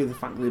it might be the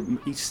fact that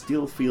he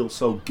still feels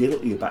so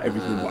guilty about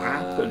everything that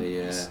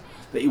happens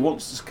that he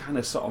wants to kind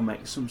of sort of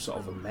make some sort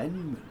of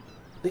amendment.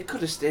 They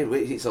could have stayed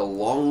with it. It's a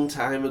long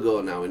time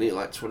ago now, isn't it?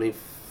 Like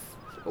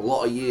a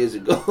lot of years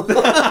ago.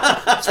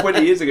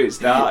 20 years ago it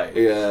started.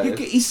 Yeah.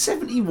 He's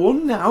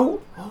 71 now.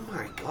 Oh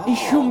my God. He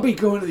shouldn't be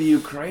going to the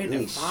Ukraine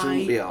and fight. He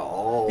shouldn't be at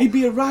all. He'd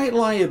be a right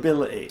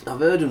liability. I've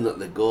heard him that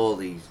they go,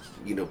 these,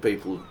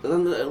 people,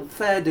 and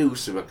fair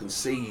dues to them, I can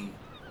see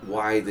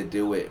why they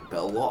do it, but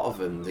a lot of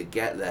them, they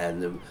get there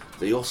and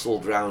they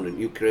hustled round, and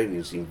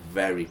Ukrainians seem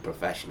very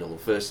professional. The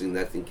first thing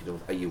they're thinking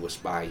of, are you a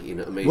spy? You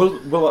know what I mean?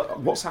 Well,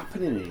 what's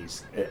happening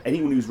is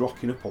anyone who's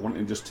rocking up or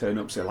wanting to just turn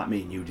up, say like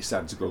me and you,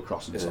 decide to go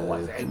across and sort of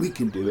like, hey, we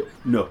can do it.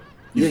 No.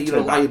 You're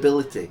a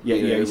liability.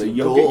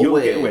 You'll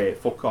get away,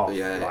 fuck off.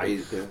 Yeah.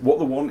 What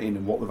they're wanting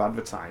and what they've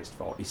advertised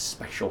for is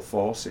special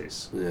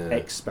forces,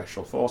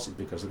 ex-special forces,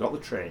 because they've got the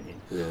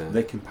training. Yeah.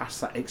 They can pass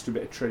that extra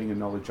bit of training and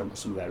knowledge on to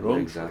some of their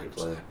own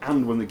troops,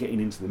 and when they're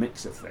getting into the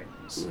mix of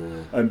things.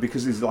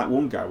 Because there's like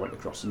one guy went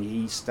across and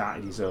he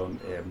started his own.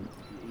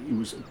 He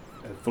was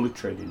fully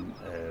trained in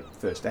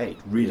first aid,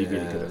 really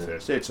good at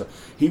first aid. So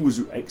he was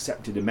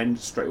accepted and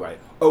straight away.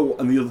 Oh,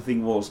 and the other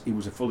thing was he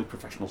was a fully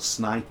professional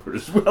sniper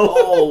as well.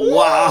 Oh,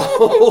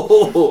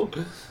 wow.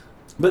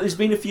 But there's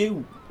been a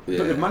few. But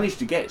they've managed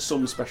to get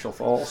some special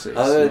forces.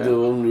 I heard the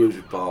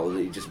unusual part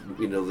that you just,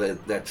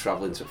 they're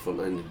travelling to the front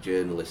end of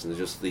journalists and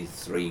there's just these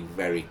three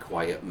very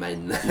quiet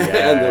men. And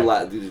they're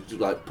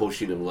like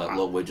pushing them like,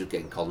 look, we're just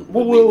getting content.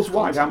 Well,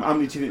 worldwide, how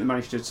many do you think they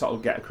managed to sort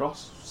of get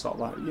across? Sort of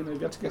like, you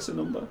had to guess a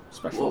number.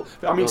 Special.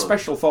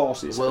 Special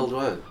forces.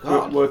 Worldwide.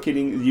 Working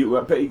in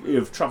but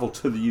you've travelled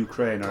to the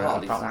Ukraine or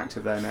are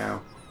active there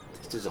now.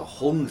 There's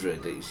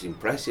 100. It's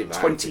impressive.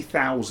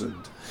 20,000.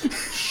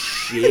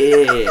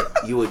 Shit,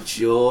 you were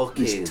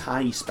joking. There's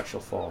Thai special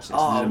forces,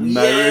 there's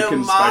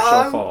American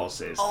special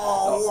forces,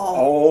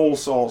 all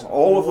sorts,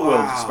 all of the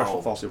world's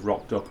special forces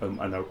rocked up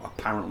and are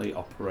apparently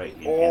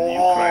operating in the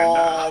Ukraine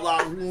now. Oh,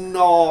 that's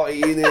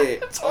naughty, isn't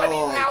it?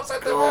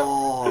 20,000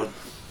 God.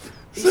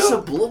 It's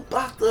a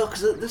bloodbath though,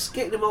 because they're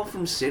getting them all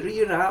from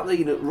Syria, aren't they?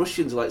 You know,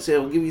 Russians like say,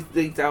 "I'll give you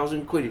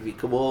 3,000 quid if you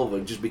come over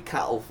and just be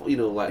cattle." You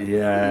know, like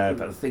Yeah,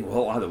 but I think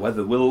like the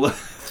weather will. they're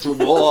just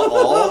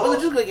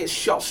going to get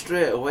shot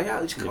straight away.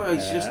 It's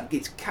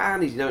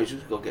carnage now. It's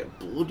just going to get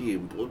bloodier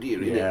and bloodier.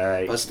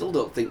 Yeah, I still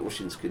don't think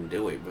Russians can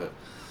do it, but.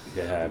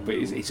 Yeah, but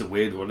it's a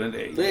weird one, isn't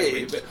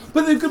it?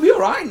 But they're going to be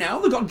all right now.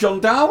 They've got John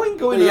Darwin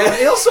going on.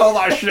 He'll sort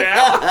that shit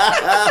out.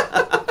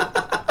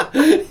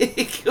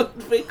 He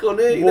could be,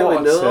 couldn't he?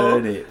 What a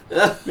turn it.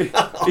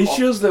 It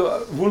shows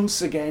that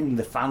once again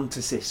the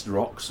fantasist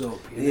rocks up.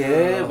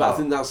 Yeah, but I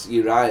think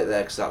you're right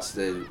there, because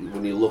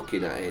when you're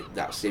looking at it,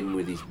 that's him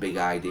with his big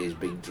ideas,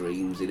 big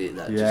dreams in it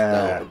that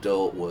just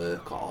don't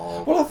work at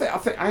all. Well,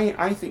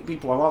 I think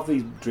people who have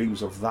these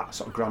dreams of that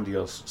sort of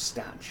grandiose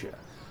stature,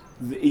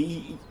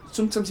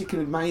 sometimes you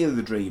can admire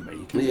the dreamer.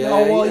 You can you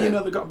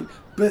know, they've got.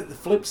 But the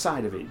flip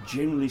side of it,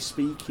 generally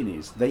speaking,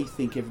 is they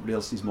think everybody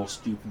else is more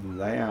stupid than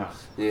they are.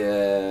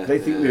 Yeah. They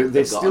think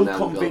they're still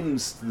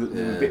convinced that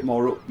they're a bit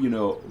more up,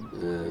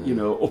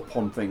 up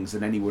on things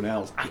than anyone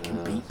else. I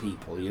can beat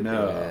people, you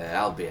know. Yeah,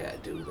 I'll be able to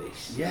do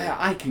this. Yeah,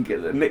 I can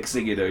get the next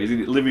thing you know, he's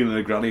living in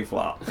a granny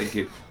flat,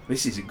 thinking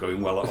this isn't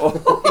going well at all.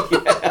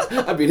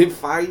 I've been in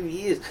 5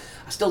 years.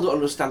 I still don't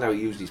understand how he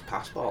used his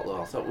passport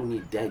though. I thought when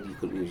you're dead you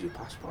couldn't use your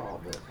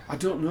passport. But I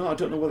don't know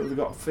whether they've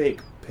got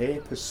fake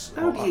papers.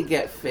 How do you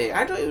get fake?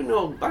 I don't even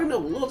know. I know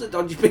loads of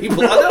dodgy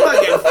people. I don't know how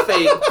to get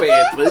fake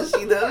papers.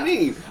 You know what I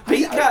mean?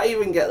 Pete can't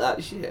even get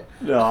that shit.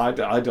 No, I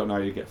don't know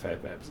how you get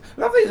fake papers.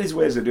 I think there's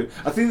ways of doing.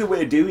 I think the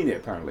way of doing it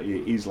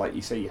apparently is like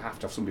you say, you have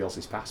to have somebody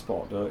else's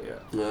passport, don't you?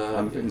 And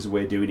I think there's a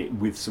way of doing it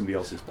with somebody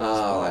else's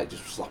passport. Like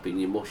just slapping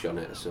your mush on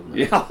it or something.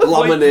 Yeah,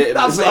 laminating.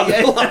 That's it.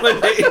 Yeah.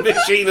 Laminating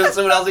machine on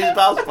someone else's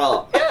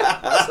passport. Yeah,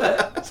 that's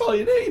it. That's all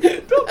you need.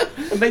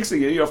 And next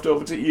thing you have to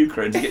overtake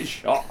Ukraine to get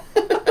shot.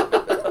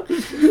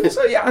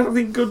 So yeah, I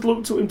think good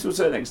luck to him to a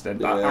certain extent.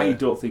 But I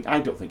don't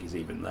think he's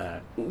even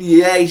there.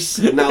 Yes,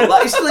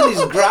 no, he's still in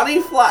his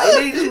granny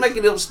flat. He's just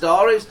making up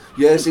stories.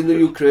 Yes, in the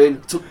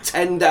Ukraine, took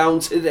 10 down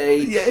today.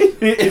 Yeah,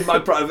 in my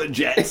private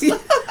jet.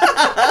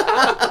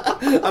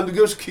 And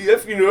because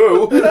Kiev, you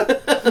know.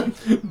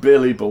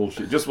 Billy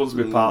bullshit. Just wants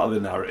to be part of the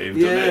narrative.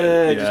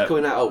 Yeah, just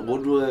coming out of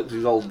woodworks.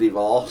 He's all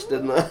divorced,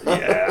 isn't it?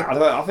 Yeah,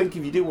 I think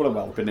if you do want to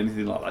help in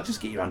anything like that, just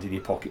get your hand in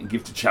your pocket and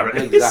give to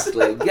charity.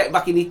 Exactly. Get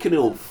back in your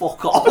canoe.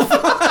 Fuck off.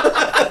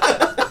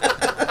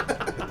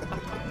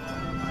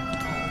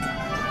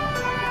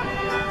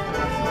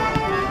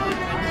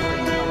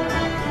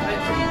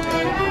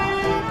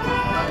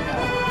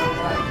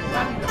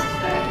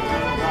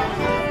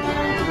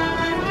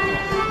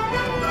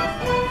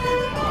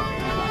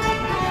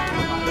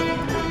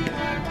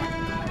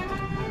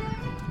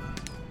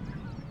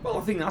 Well,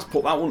 I think that's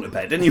put that one to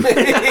bed anyway.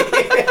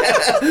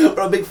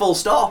 Or a big full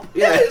stop.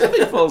 Yeah, it's a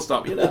big full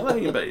stop. You know what I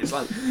mean? But it's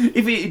like,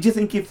 do you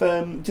think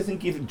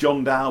if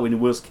John Darwin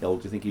was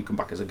killed, do you think he'd come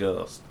back as a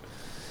ghost?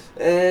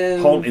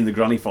 Haunting the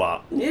granny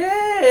flat.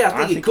 Yeah,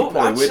 I think he could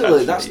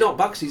actually. That's not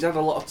bad 'cause he's had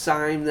a lot of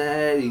time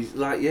there. He's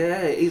like,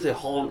 he's a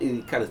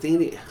haunting kind of thing.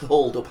 He'd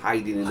hold up,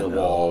 hiding in the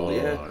wall.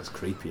 Yeah, that's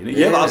creepy, isn't it?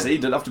 Yeah, that's it. He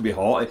doesn't have to be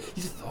haunted.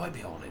 You just thought he'd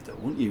be haunted, though,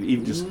 wouldn't you?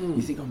 Even just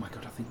you think, oh my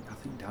god, I think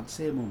Dad's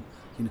here, Mum.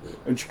 You know,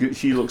 and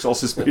she looks all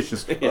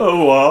suspicious.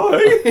 Oh, why?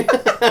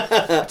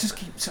 I just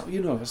keep,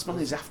 I smell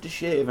his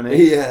aftershave and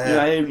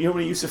you know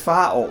when he used to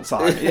fart all the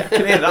time. Yeah, I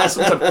can hear that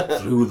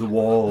sometimes through the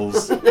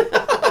walls.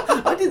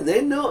 Why didn't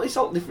they notice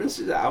all the difference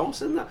in the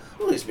house and that?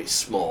 Oh, it's a bit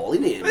small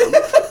in here, man.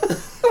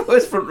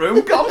 Where's front room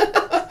gone?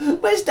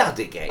 Where's Dad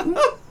again?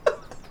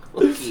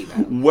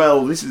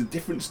 Well, this is a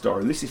different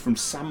story. This is from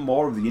Sam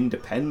Moore of The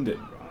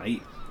Independent,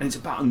 right? And it's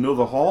about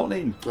another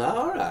haunting.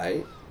 All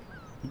right.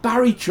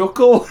 Barry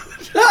Chuckle.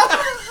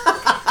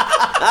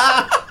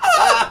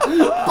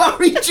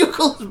 Barry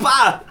Chuckle's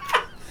back.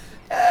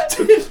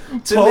 To me.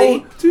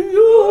 To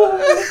you.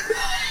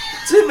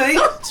 To me.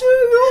 To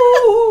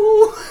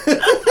you.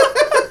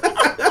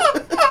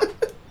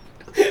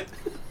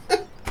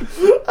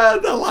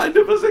 And I lined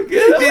up as a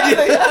kid.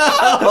 Did you?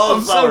 Oh,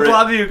 I'm so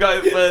glad you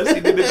got it first.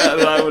 You did it better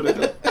than I would have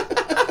done.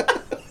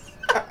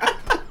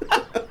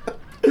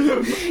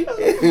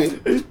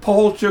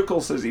 Paul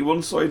Chuckle says he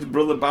once saw his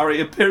brother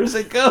Barry appear as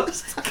a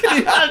ghost. Can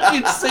you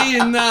imagine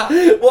seeing that?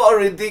 What a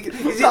ridiculous...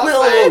 Is it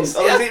little ones?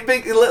 Or is it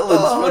big little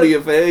ones? Funny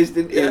your face,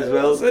 didn't you, as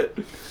well? That's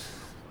it.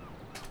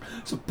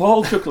 So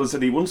Paul Chuckle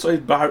said he once saw his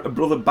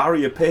brother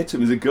Barry appear to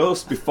him as a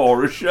ghost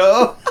before a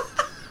show.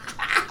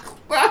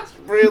 That's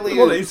brilliant.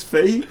 What his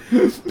fee?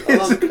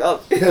 Oh,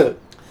 God. Yeah.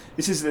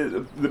 This is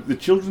the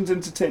children's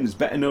entertainers,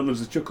 better known as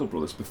the Chuckle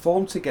Brothers,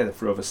 performed together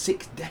for over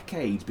 6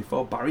 decades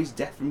before Barry's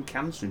death from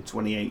cancer in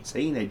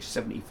 2018, aged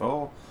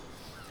 74.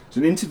 So,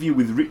 in an interview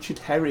with Richard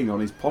Herring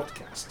on his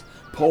podcast,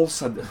 Paul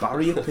said that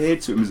Barry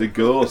appeared to him as a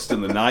ghost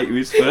on the night of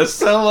his first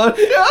solo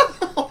show.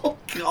 Oh,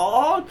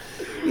 God.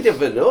 You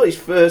never know. His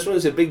first one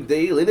is a big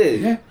deal, isn't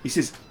it? Yeah. He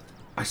says,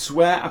 I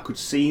swear I could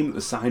see him at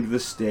the side of the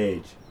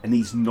stage, and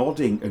he's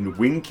nodding and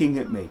winking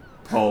at me,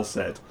 Paul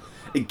said.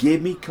 It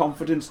gave me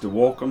confidence to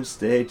walk on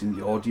stage and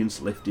the audience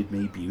lifted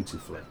me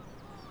beautifully.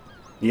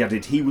 He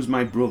added, he was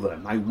my brother,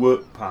 my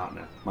work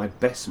partner, my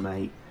best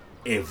mate,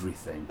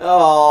 everything.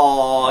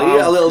 Oh, you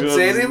got a little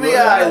tear in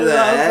behind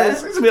there.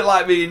 It's a bit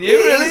like me and you,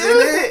 really,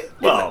 Isn't it?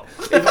 Well,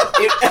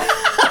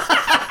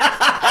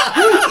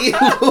 You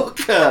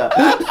looker.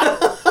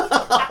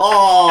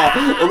 Oh,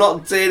 I'm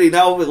not tearing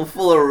now, I'm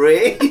full of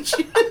rage.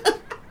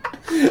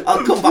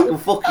 I'll come back and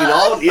fucking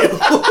haunt you.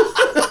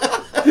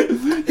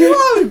 you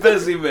are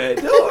busy, mate,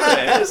 don't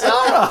worry, it's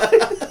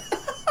alright.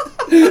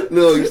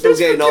 No, you're still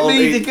getting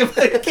haunted.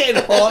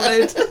 Getting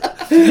haunted.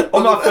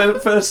 On my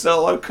first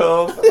solo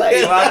cove.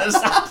 I'm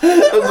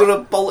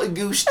gonna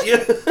poltergeist you.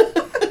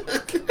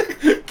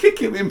 Kick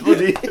him in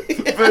bloody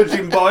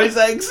Virgin Boys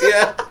eggs.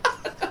 Yeah.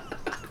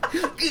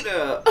 Get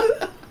out.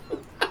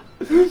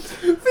 Thing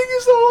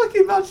is, though, like,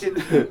 imagine,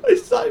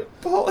 it's like,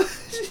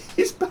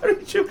 it's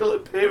Barry Chuckle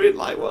appearing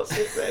like, what's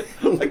his name?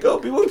 Like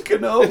Obi-Wan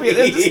Kenobi at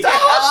the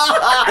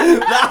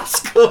start.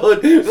 That's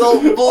good.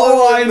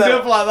 All lined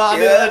up like that.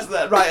 Yeah. That's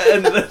that, right,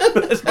 and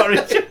there's Barry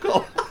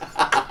Chuckle.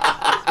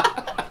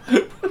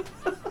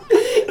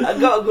 I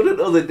got a good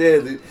another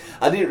day.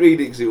 I didn't read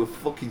it because it was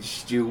fucking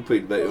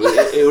stupid, but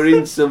it were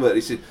in summer.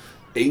 He said,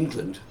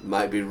 England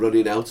might be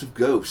running out of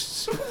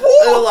ghosts.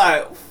 What? And I'm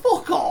like,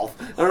 fuck off.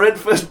 I read the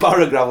first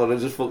paragraph and I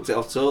just fucked it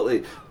off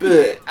totally.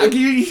 But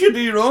You should do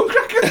your own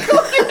cracker.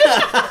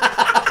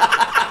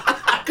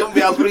 couldn't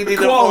be house reading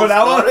the Quarter of an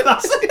hour.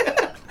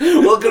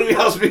 Well, couldn't be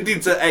house reading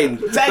to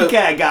end. Take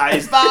care,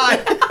 guys.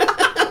 Bye.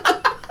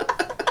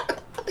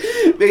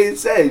 But it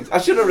says, I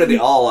should have read it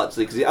all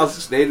actually, because it has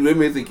stayed with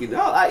me thinking,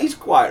 oh, that is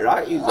quite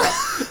right. He's like,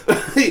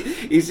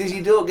 he says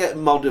you don't get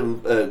modern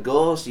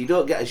ghosts, you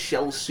don't get a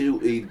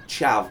shell-suited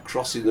chav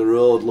crossing the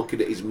road looking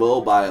at his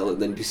mobile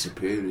and then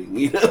disappearing,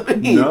 you know what I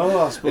mean?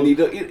 No, I suppose. And you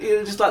don't,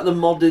 you're just like the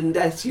modern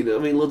death, you know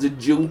what I mean? Loads of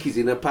junkies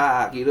in a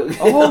park, you know.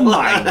 Oh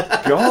my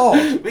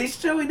god. But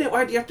it's true, isn't it?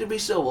 Why do you have to be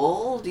so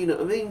old, you know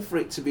what I mean, for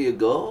it to be a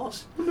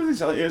ghost?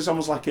 It's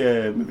almost like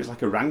maybe it's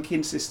like a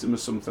ranking system or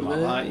something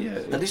like that.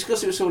 Yeah. I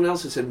discussed it with someone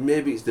else and said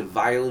maybe it's the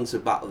violence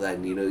of back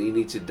then, you know, you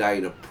need to die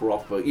in a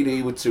proper, you know,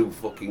 he was too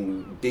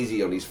fucking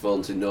dizzy on his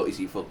phone to notice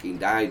he fucking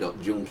died,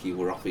 not junkie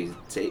were off his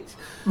tits.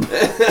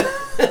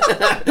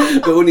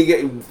 But when you get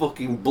him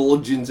fucking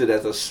bludgeoned to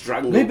death or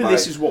strangled Maybe by...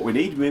 this is what we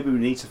need. Maybe we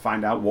need to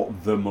find out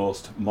what the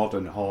most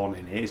modern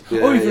haunting is.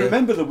 Yeah, If you yeah.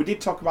 remember, though, we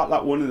did talk about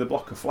that one in the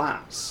block of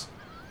flats.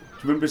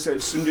 Do you remember?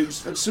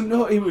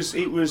 No, it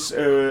was.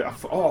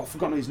 I've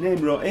forgotten his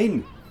name. Wrote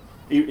in.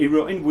 He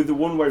wrote in with the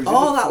one where he was.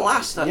 Oh, in the that flat.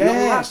 last, that young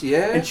lass,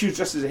 yeah. And she was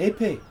dressed as a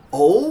hippie.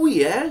 Oh,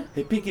 yeah.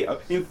 Hippie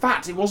gift. In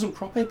fact, it wasn't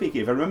proper hippie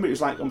gift. I remember it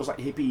was like almost like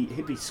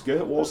hippie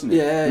skirt, wasn't it?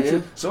 Yeah, Which yeah.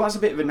 was- so that's a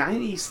bit of a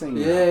 90s thing.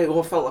 Yeah, now. it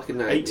all felt like a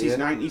 90s. 80s,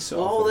 90s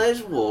sort of Oh, thing.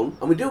 there's one.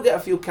 And we do get a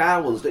few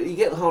car ones. You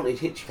get the haunted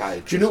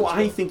hitchhikers. Do you know what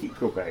and I stuff. think it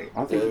could be?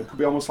 I think Yeah. it could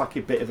be almost like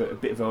a bit of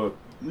a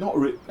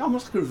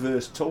almost like a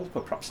reverse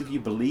tulpa. Perhaps if you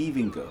believe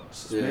in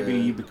ghosts, Yeah. maybe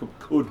you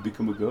could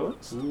become a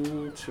ghost.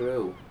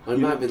 True. And it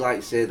You might know- be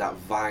like, say, that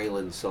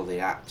violence or the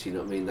act, you know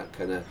what I mean? That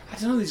kind of... I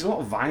don't know. There's a lot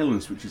of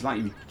violence, which is like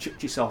you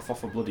chucked yourself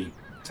off a bloody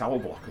tower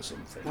block or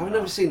something. I've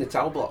never seen a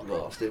towel block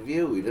ghost, have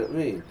you? You know what I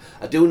mean?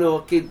 I do know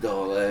a kid,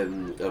 though, a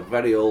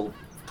very old,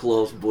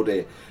 close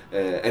buddy,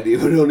 and he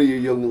was only a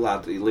young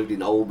lad. He lived in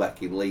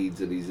Olbeck in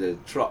Leeds, and he's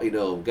trotting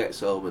home,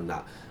 gets home and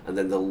that. And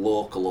then the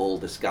local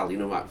oldest gal, you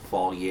know, like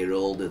 4 years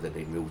older than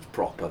him, who's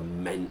proper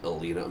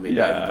mental, you know what I mean?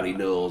 Yeah. Everybody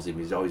knows him,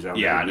 he's always around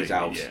Yeah, in his I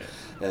know, house.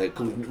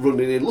 Comes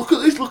running in, look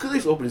at this,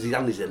 opens his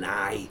hand, there's an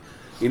eye.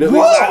 You know,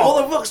 Whoa! he's like,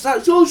 what the fuck's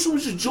that? Oh,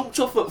 someone just jumped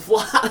off at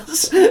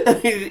flats. And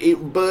it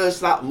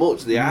burst that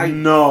much, the eye.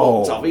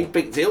 No. fucked off. He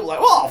picked it up like,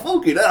 oh,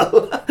 fucking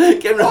hell.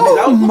 Came round Oh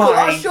his house, my look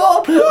at that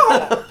shot.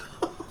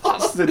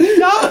 That's the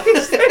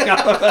darkest thing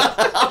I've ever.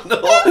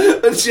 No.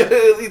 And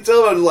he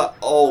told me, I was like,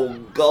 oh,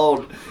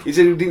 God. He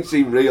said it didn't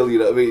seem real, you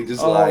know what I mean?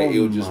 Just like, he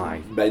was just my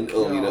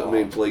mental, you know what I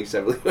mean? God. Police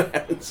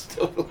everywhere and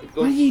stuff like that.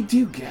 Well, you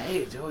do get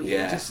it, don't you?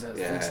 Yeah, Just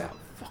yeah. things like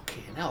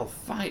fucking hell,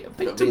 fight a Not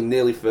bit. being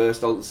nearly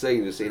first on the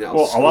scene and seeing it on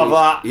Well, I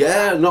love screen.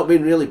 that. Yeah, not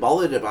being really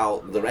bothered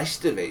about the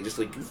rest of it. Just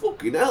thinking,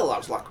 fucking hell,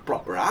 that's like a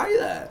proper eye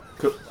there.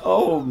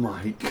 Oh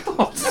my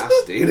god.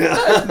 Nasty, you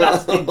know?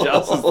 Nasty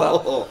jazz is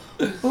that.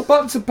 Well,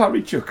 back to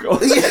Barry Chuckle.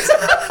 Glowing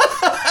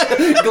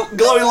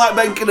like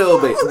Ben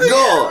Kenobi.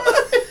 Go!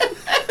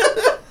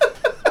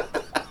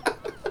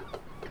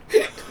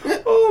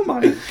 Oh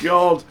my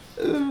god.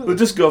 We'll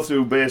just go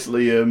through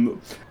basically.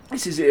 He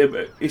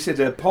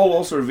said Paul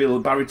also revealed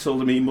that Barry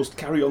told him he must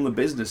carry on the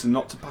business and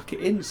not to pack it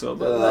in. So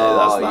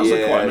that's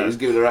yeah, quite nice. he's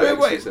giving the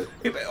right excuse.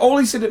 All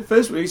he said at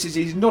first was he says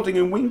he's nodding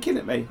and winking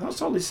at me.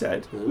 That's all he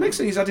said. Next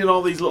thing he's adding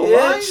all these little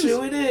Yeah, lines. true,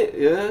 innit?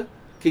 Yeah.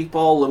 Keep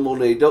all the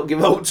money. Don't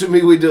give out to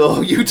me,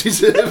 widow. You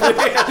deserve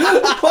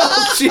it.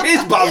 Well,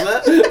 cheers,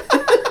 Bazza.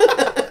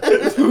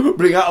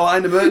 Bring out a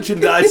line of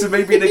merchandise of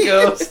me being a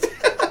ghost.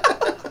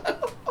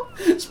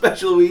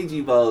 Special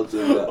Ouija boards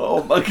and that.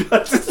 Oh my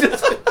god.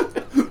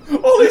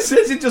 All he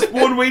says is just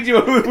one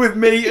Ouija with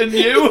me and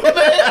you.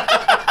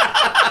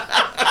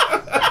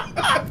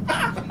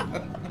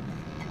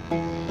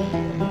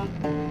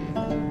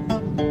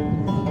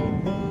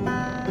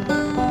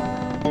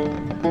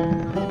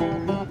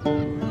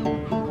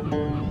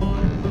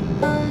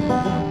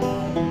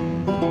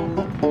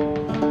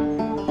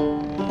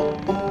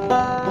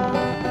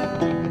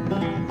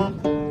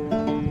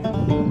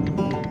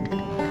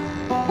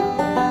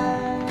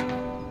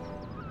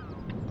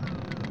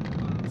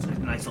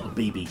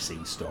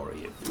 BBC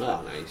story.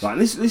 Oh, nice. Like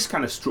this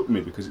kind of struck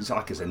me because it's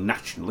like it's a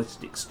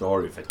nationalistic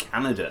story for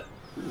Canada.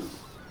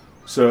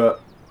 So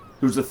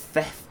there was a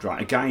theft,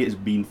 right? A guy has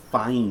been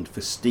fined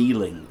for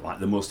stealing like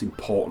the most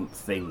important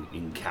thing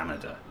in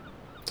Canada.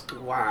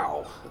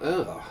 Wow.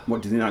 Ugh.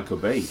 What do you think that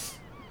could be?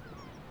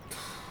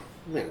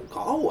 Man,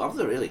 have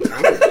they really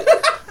counted it?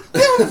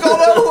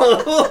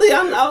 They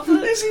haven't, have they?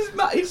 This is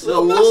it's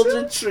So loads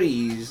of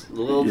trees,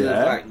 loads of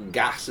like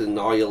gas and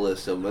oil or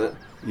something,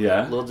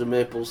 Yeah. loads of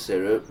maple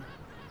syrup.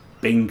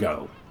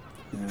 Bingo.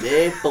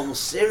 Maple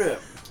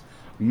syrup?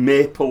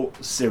 Maple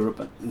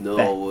syrup.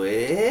 No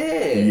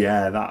way.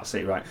 Yeah, that's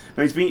it, right.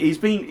 Now he's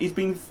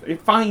been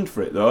fined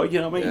for it though.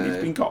 You know what I mean? Yeah.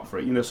 He's been got for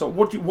it. You know. So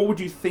what would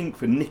you think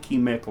for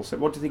nicking maple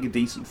syrup? What do you think a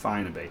decent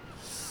fine would be?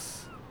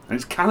 And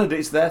it's Canada.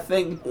 It's their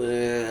thing.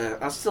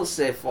 I'd still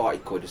say 40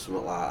 quid or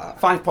something like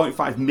that.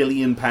 £5.5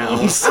 million.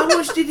 How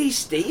much did he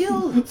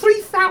steal?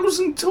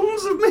 3,000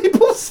 tons of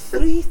maple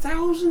syrup.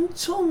 3,000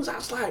 tons.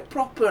 That's like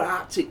proper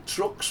Arctic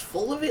trucks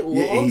full of it.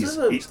 Loads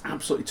of them. It's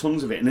absolutely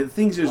tons of it. And the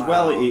things as Wow.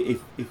 well,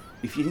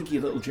 if you think of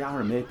your little jar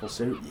of maple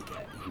syrup you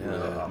get, you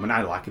know, Yeah. I mean,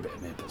 I like a bit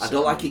of maple syrup. I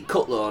don't like it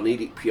cut though. I need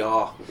it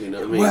pure. You know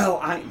what I mean?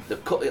 Well, They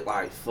cut it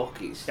like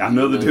fuck it. I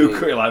know they do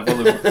cut it like one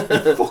of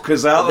the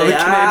fuckers out of They the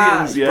are.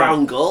 Canadians. It's Yeah.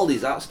 brown gold is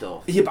that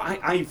stuff. Yeah, but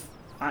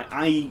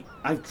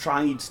I've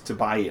tried to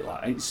buy it.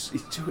 Like it's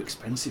too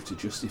expensive to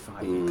justify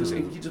it because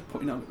if you just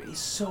put it on, it's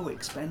so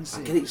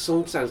expensive. I get it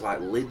sometimes like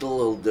Lidl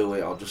will do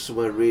it or just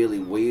somewhere really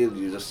weird.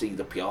 You just see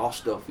the pure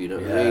stuff. You know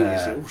what I mean? You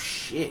Yeah. say, oh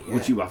shit. Yeah.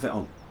 Would you have it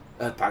on?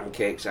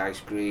 Pancakes, ice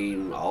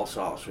cream, all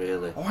sorts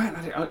really. Oh, I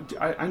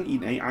haven't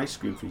eaten ice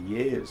cream for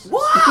years.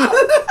 What?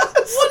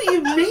 What do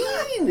you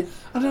mean?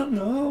 I don't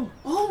know.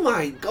 Oh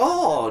my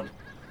god.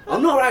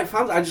 I'm not right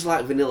fan. I just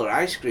like vanilla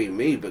ice cream,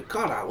 me. But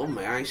God, I love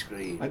my ice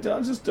cream. I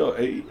just don't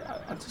eat.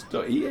 I just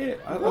don't eat it.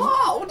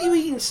 What do you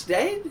eat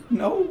instead?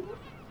 No.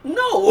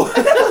 No.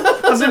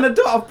 As in, I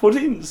don't have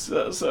puddings,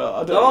 so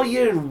I don't. Oh,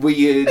 you're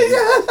weird.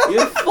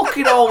 You're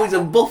fucking always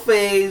at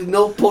buffets,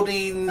 no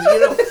puddings.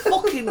 You're a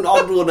fucking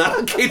odd one,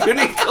 aren't you, when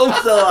it comes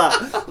to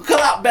that? Look at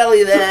that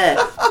belly there.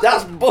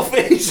 That's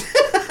buffets.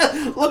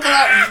 Look at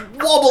that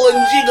wobble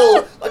and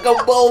jiggle like a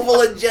bowl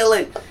full of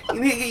jelly.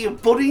 You need to get your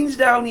puddings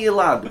down here,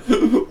 lad.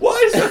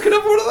 Why is that one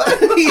of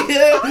them?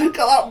 Yeah, look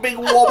at that big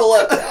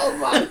wobbler. Oh,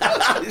 man.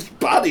 It's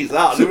bad, is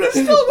that? It's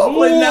still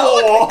wobbling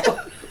now.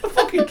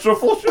 Fucking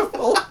truffle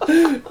shuffle.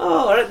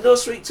 Oh, no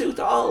sweet tooth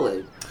at all,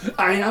 then.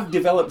 I have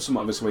developed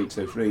somewhat of a sweet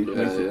tooth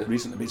Yeah.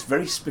 recently, but it's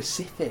very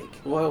specific.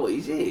 Well, what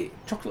is it?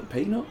 Chocolate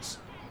peanuts.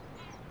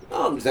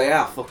 Oh, they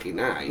are fucking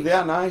nice. They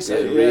are nice.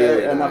 They're yeah,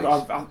 really and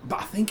nice. but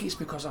I think it's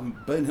because I'm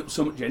burning up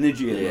so much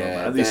energy at the Yeah,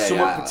 moment. There's they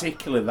something are.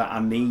 particular that I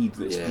need.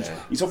 That's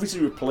it's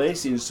obviously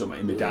replacing something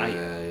in my diet.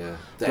 Yeah.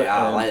 They But,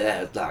 are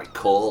they're like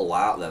coal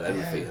out there,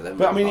 everything. Them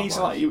But I mean, bad it's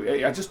ones.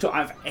 like I just don't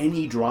have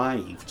any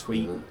drive to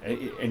eat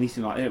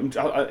anything like it.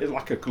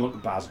 Like I can look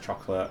at bars of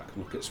chocolate, I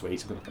can look at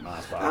sweets, I can look at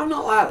Mars bars, I'm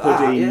not like that.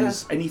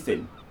 puddings, Yeah.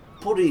 anything.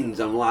 Puddings,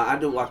 I'm like, I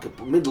do like a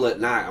middle at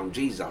night.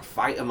 I'd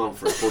fight a man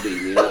for a pudding.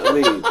 You know what I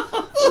mean?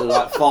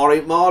 Like 4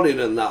 in the morning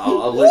and that.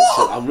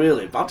 I'm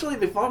really bad to it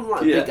before. I'm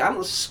like big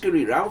ant,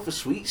 scurry around for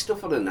sweet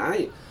stuff on a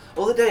night.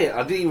 Other day,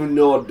 I didn't even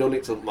know I'd done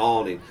it till the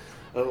morning.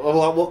 I'm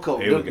like, woke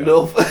up, Here we go.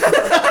 no.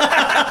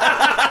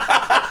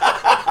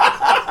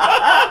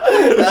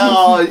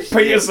 Oh, shit.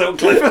 Put yourself,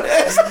 Cliff.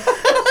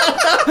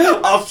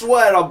 I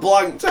swear I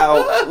blanked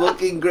out.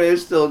 Looking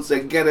Gravestone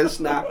said, get a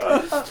snack.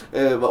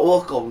 But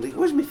woke up and think,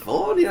 where's my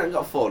phone? You ain't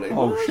got a phone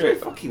anymore. Oh, Where's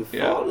shit. my fucking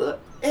Yeah. phone?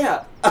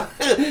 Yeah.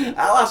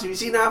 I'll ask, have you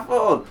seen our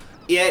phone?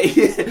 Yeah,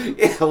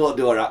 I won't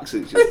do her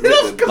accent. She's ripping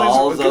That's 'cause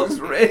balls it's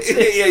up. racist.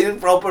 Yeah,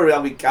 it's proper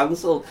having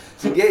cancelled.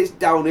 So he gets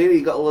down here,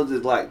 he got loads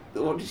of like,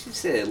 what did she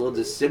say? Loads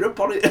of syrup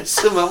on it or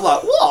something. I'm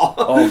like, what?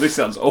 Oh, this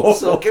sounds awful.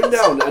 So I came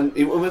down and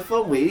it was my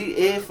phone with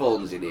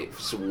earphones in it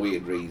for some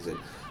weird reason.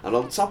 And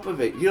on top of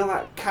it, you know,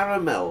 like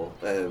caramel.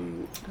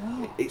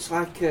 It's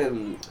like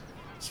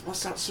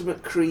what's that? Some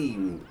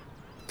cream.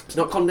 It's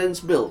not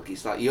condensed milk.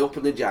 It's like you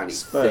open the jar and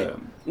it's thick.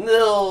 Sperm.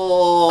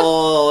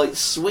 No, it's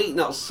sweet,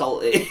 not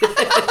salty.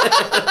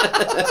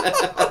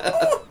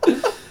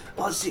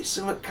 What's it?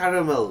 Some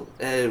caramel.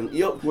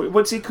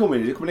 What's it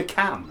coming? Is it coming in a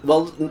can?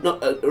 Well,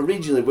 not,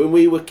 originally when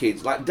we were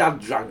kids, like Dad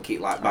drank it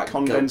like back.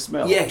 Condensed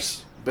milk?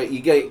 Yes. But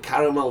you get it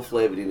caramel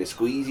flavoured in a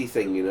squeezy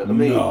thing, you know what I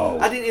mean? No.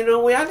 I didn't even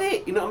know we had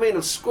it, you know what I mean?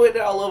 I've squirted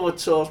it all over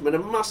toast, made a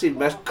massive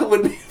mess,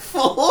 covered my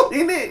phone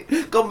in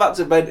it. Gone back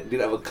to bed,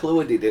 didn't have a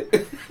clue I did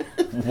it.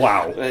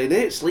 Wow. I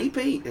did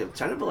sleepy. I'm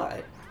terrible at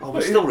it. Oh,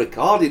 we're still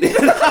recording it.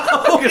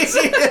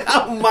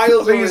 I'm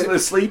miles The away. reason they're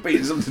sleepy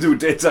is something to do with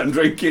daytime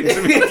drinking.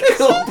 It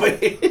could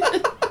be.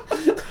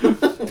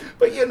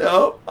 But you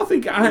know,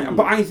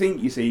 I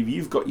think you see, if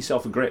you've got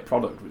yourself a great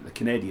product with the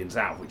Canadians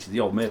out, which is the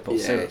old maple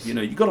syrup, you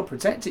know, you've got to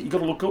protect it. You've got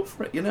to look up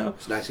for it. You know.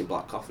 It's nice in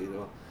black coffee,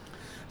 though.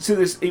 So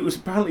it was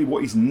apparently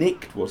what he's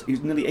nicked was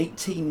nearly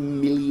 18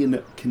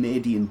 million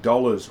Canadian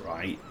dollars,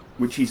 right?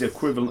 Which is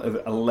equivalent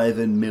of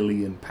 11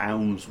 million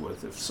pounds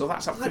worth of. So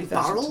that's up Like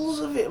 3,000 barrels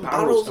of it, and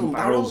barrels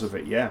barrels of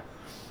it, yeah.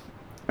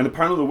 And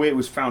apparently the way it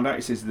was found out,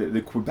 it says that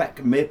the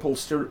Quebec maple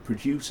syrup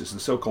producers, the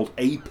so-called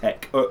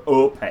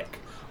OPEC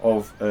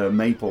of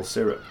maple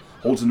syrup,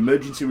 holds an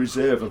emergency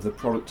reserve of the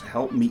product to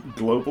help meet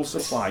global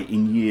supply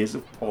in years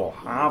of poor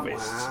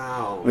harvests.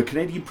 Wow. The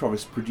Canadian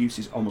province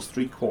produces almost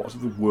 3/4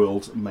 of the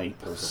world's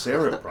maple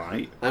syrup,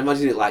 right? I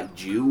imagine it like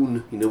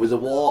June, with the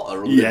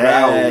water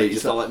underground.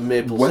 It's just like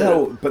maple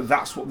syrup. But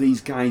that's what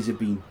these guys have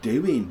been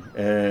doing.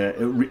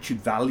 Richard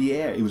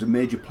Valliere, he was a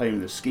major player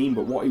in the scheme,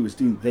 but what he was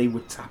doing, they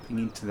were tapping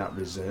into that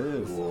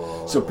reserve.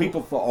 Whoa. So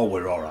people thought, oh,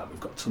 we're all right, we've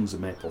got tons of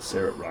maple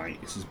syrup, right?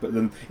 But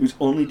then it was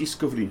only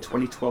discovered in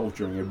 2012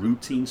 during a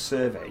routine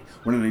survey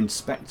when an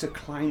inspector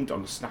climbed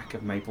on a stack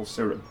of maple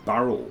syrup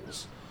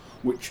barrels,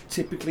 which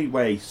typically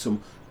weigh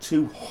some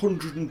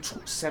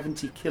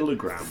 270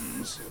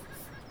 kilograms,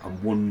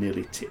 and one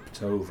nearly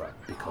tipped over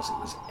because it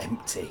was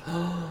empty.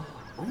 Oh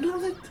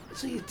no!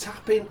 So you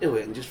tap into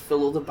it and just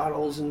fill all the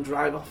barrels and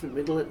drive off in the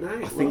middle at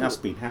night. I think that's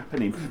been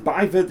happening, but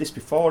I've heard this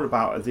before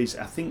about this.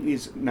 I think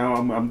is now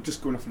I'm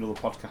just going off another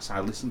podcast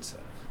I listened to,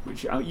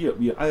 which I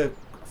think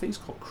it's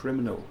called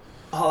Criminal.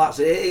 Oh, that's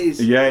it. It is.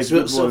 Yeah, it's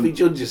so, Sophie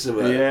Judge or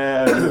something.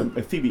 Yeah,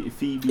 Phoebe.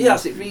 Yeah,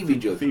 that's it. Phoebe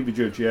Judge. Phoebe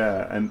Judge.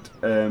 Yeah,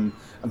 and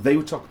they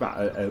would talk about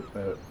a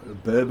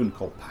bourbon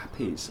called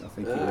Pappy's. I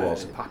think it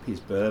was Pappy's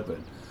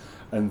bourbon,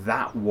 and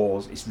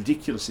it's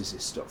ridiculous. Is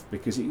this stuff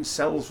because it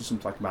sells for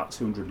something like about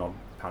 £200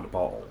 a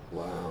bottle.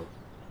 Wow.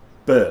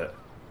 But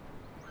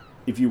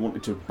if you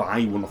wanted to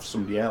buy one off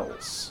somebody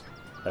else,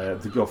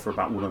 they go for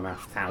about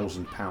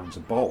 £1,500 a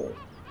bottle.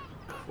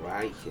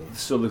 Crikey.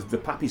 So the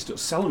Pappy's don't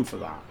sell them for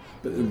that.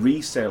 But the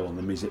resale on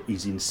them is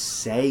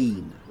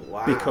insane.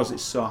 Wow. Because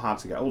it's so hard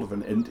to get hold of,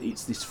 and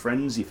it's this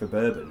frenzy for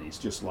bourbon. It's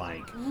just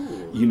like,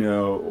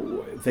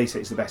 they say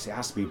it's the best, it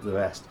has to be the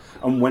best.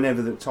 And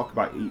whenever they talk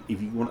about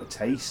if you want a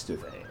taste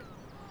of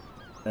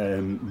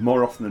it,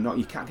 more often than not,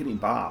 you can't get it in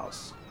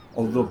bars.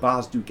 Although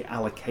bars do get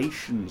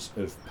allocations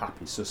of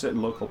Pappy's, so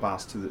certain local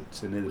bars to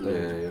near the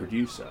bourbon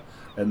producer,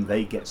 and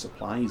they get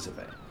supplies of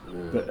it.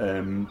 But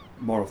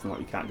more often than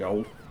not, you can't get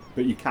hold.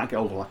 But you can't get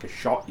hold of like a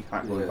shot. You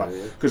can't go and buy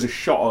because a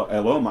shot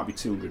alone might be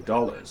 $200.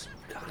 God,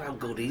 how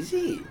good is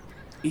it?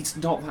 It's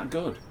not that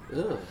good.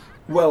 Oh.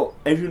 Well,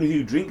 everyone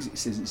who drinks it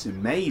says it's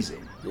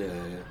amazing. Yeah.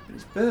 But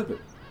it's bourbon.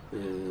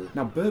 Yeah.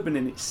 Now, bourbon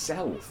in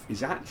itself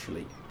is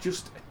actually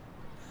just,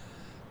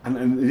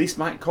 and this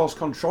might cause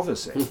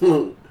controversy,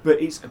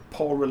 but it's a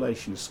poor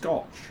relation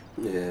Scotch.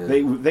 Yeah.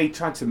 They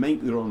tried to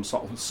make their own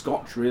sort of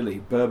Scotch, really.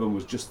 Bourbon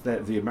was just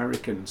the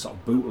American sort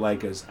of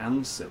bootlegger's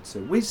answer to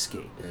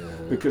whiskey.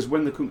 Because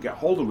when they couldn't get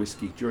hold of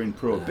whiskey during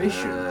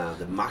Prohibition,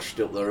 they mashed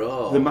up their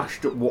own. they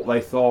mashed up what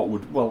they thought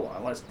would,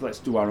 let's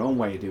do our own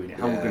way of doing it,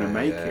 how we're going to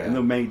make it. And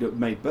they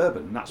made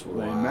bourbon, and that's what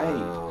they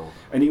made.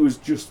 And it was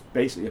just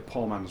basically a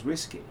poor man's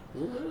whiskey.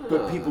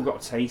 But people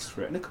got a taste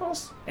for it. And of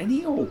course,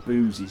 any old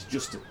booze is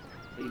just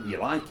you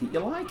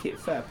like it,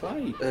 fair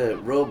play.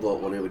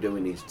 Robot, when he was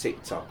doing his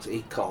TikToks,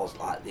 he caused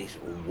like this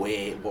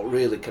wave. What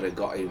really kind of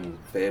got him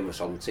famous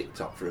on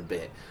TikTok for a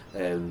bit,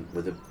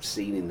 with a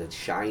scene in The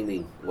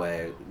Shining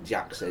where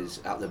Jack says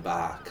at the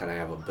bar, "Can I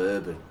have a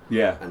bourbon?"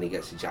 Yeah. And he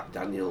gets a Jack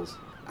Daniels,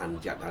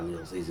 and Jack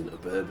Daniels isn't a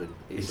bourbon;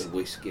 it's a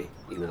whiskey.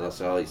 So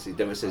he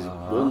never says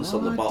once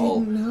on the bottle.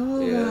 I didn't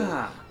know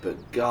that.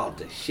 But God,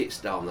 the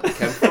shitstorm that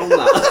came from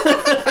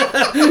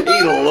that.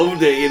 He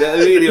loved it, you know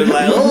what I mean? He was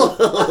like,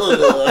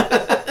 oh.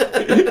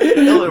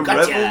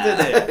 Gotcha. Reveled in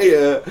it.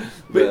 Yeah.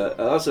 But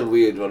that's a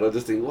weird one. I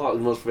just think, what the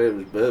most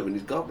famous bourbon?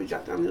 He's got to be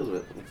Jack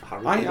Daniels.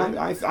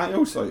 I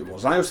always thought it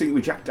was. I always think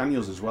with Jack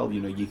Daniels as well.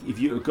 If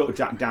you go to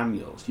Jack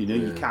Daniels,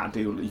 you can't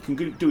do. You can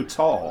do a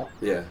tour.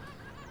 Yeah.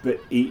 But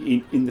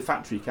in the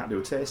factory, you can't do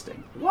a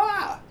tasting.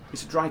 What?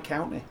 It's a dry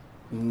county.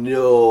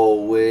 No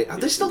way. Have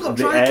they still got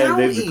dry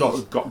counties?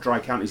 They've got dry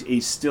counties.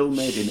 It's still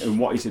made in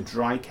what is a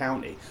dry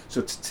county.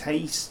 So to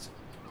taste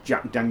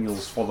Jack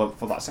Daniels for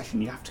that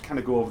session, you have to kind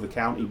of go over the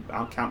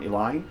county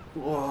line.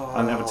 Whoa.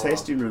 And have a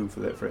tasting room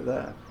for it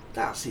there.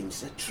 That's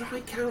insane.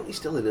 Dry county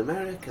still in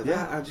America.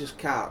 Yeah. I just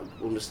can't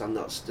understand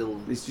that still.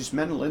 It's just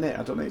mental, innit?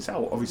 I don't know. It's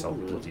obviously all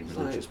bloody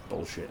religious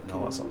bullshit and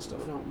all that sort of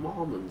stuff.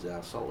 Mormons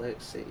are Salt Lake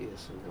City or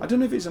something. I don't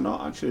know if it's or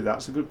not, actually.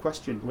 That's a good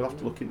question. We'll have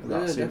to look into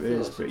that, see if it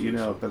is. But,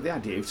 but the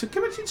idea... So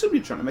can you imagine somebody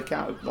trying to make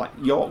out of, like,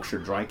 Yorkshire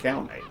Dry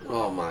County?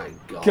 Oh, my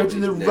God. Go to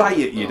the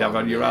riot you'd have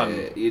on your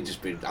hand. You'd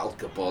just be Al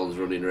Capone's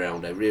running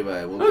around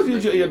everywhere. I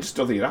just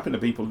don't think it'd happen to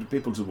people.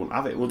 People just wouldn't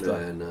have it, would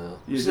they? No.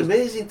 It's an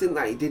amazing thing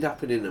that it did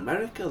happen in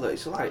America, though.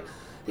 It's like...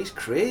 It's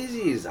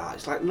crazy, is that?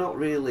 It's like not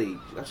really.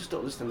 I just don't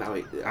understand how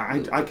it. I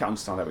can't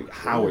understand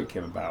how it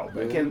came about.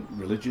 But again,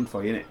 religion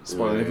for you, innit?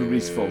 Spoiling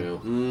everybody's fun.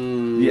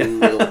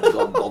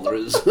 God bother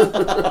us.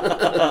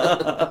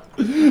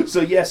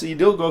 So you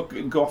don't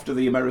go after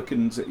the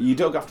Americans. You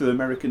don't go after the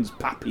Americans'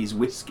 Pappy's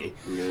whiskey.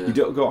 Yeah. You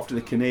don't go after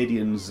the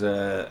Canadians'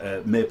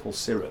 maple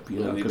syrup. You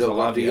don't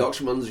go after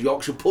Yorkshireman's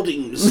Yorkshire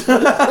puddings.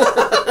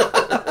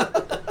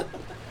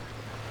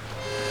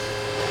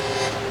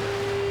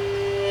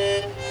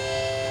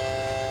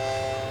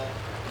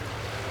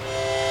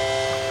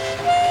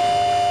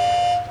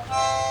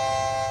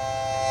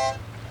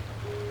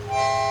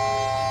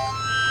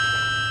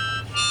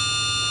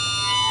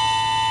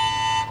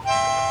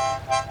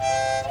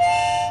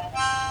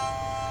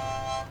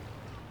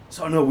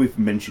 know we've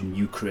mentioned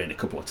Ukraine a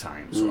couple of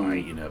times,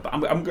 right? You know, but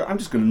I'm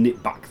just going to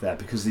nip back there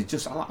because they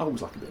just I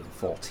always like a bit of a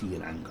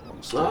 14 angle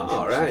on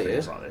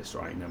things like this,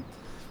 right? You know,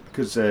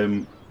 because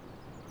this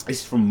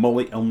is from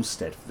Molly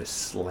Elmstead for the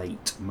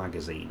Slate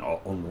magazine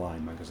or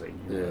online magazine,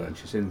 you know, and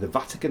she's saying the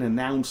Vatican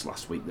announced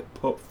last week that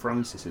Pope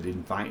Francis had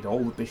invited all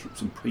the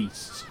bishops and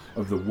priests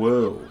of the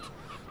world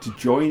to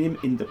join him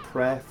in the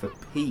prayer for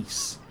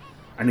peace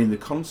and in the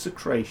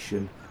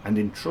consecration and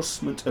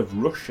entrustment of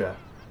Russia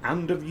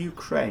and of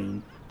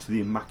Ukraine to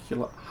the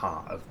Immaculate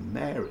Heart of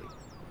Mary.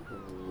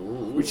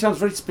 Ooh. Which sounds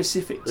very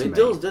specific to me. It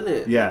does, doesn't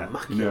it? Yeah.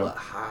 Immaculate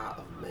Heart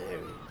of Mary.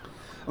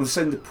 And they're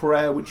saying the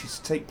prayer, which is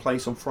to take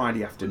place on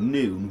Friday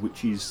afternoon,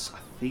 which is, I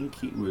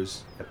think it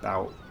was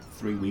about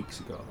 3 weeks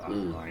ago,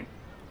 right?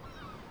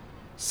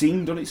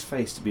 Seemed on its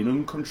face to be an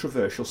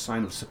uncontroversial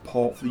sign of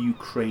support for the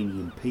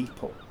Ukrainian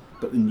people,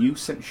 but the news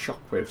sent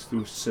shockwaves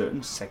through a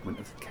certain segment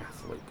of the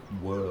Catholic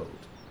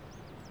world.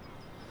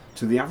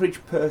 To the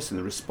average person,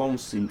 the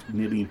response seemed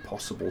nearly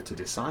impossible to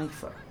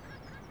decipher.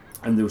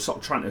 And they were sort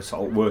of trying to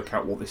work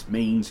out what this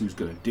means, who's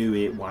going to do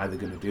it, why they're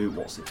going to do it,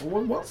 what's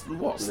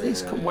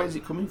this, where's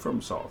it coming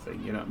from, sort of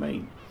thing, you know what I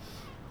mean?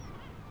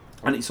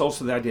 And it's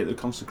also the idea that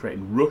they're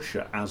consecrating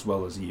Russia as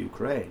well as the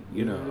Ukraine,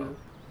 you know.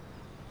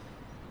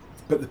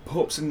 But the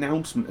Pope's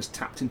announcement has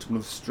tapped into one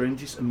of the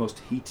strangest and most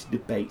heated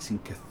debates in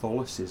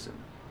Catholicism.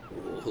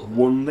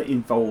 One that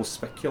involves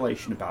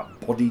speculation about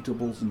body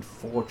doubles and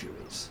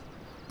forgeries,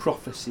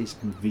 prophecies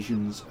and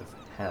visions of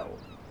hell,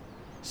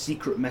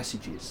 secret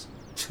messages,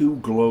 2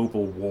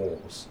 global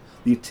wars,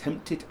 the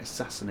attempted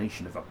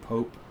assassination of a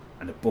pope,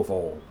 and above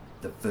all,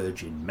 the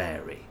Virgin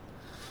Mary.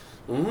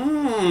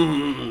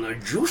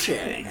 Juicy.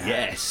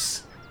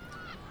 Yes.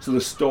 So the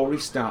story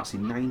starts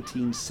in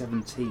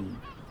 1917,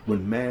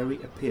 when Mary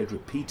appeared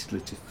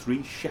repeatedly to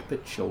 3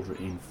 shepherd children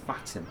in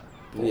Fatima,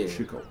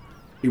 Portugal,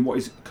 in what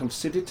is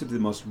considered to be the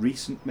most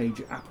recent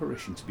major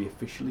apparition to be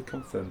officially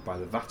confirmed by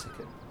the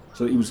Vatican.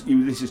 So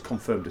this is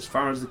confirmed as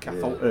far as the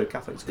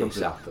Catholics are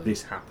concerned.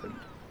 This happened.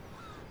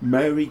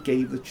 Mary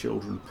gave the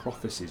children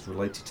prophecies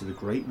related to the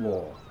Great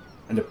War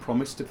and a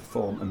promise to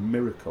perform a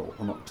miracle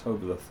on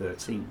October the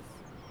 13th.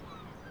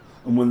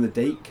 And when the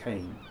date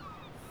came,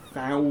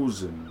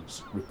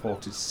 thousands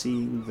reported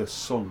seeing the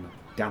sun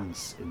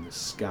dance in the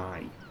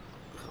sky.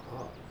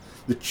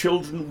 The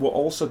children were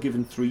also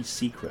given 3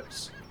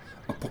 secrets: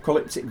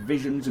 apocalyptic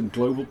visions and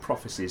global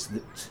prophecies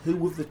that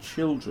 2 of the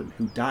children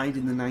who died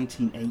in the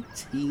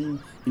 1918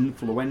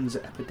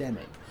 influenza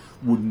epidemic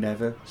would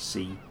never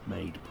see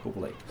made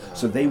public.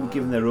 So they were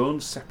given their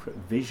own separate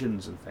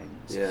visions and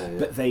things.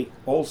 But they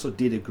also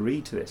did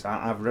agree to this.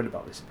 I've read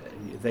about this a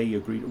bit. They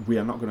agreed, we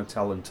are not going to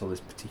tell until this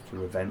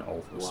particular event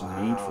or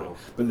some need for it.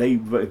 But they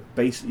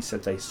basically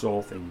said they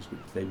saw things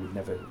which they would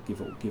never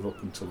give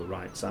up until the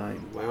right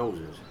time.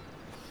 Wowzers.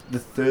 The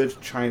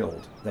 3rd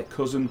child, their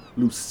cousin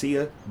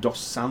Lucia dos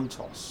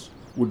Santos,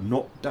 would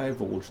not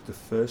divulge the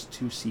first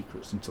 2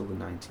 secrets until the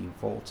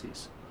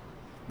 1940s.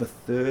 The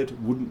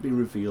 3rd wouldn't be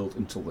revealed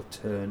until the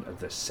turn of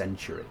the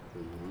century.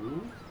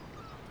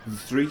 The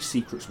 3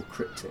 secrets were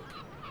cryptic.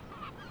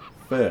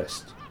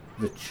 First,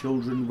 the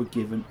children were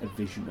given a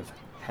vision of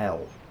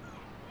hell.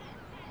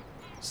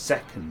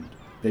 Second,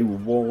 they were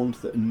warned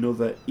that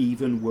another,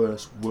 even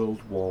worse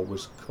world war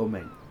was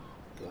coming.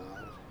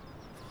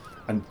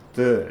 And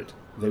third,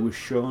 they were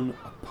shown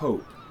a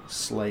pope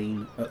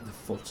slain at the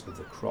foot of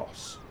the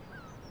cross.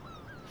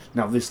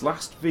 Now, this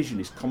last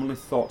vision is commonly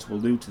thought to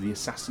allude to the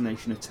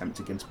assassination attempt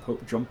against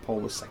Pope John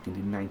Paul II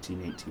in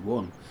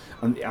 1981,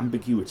 and the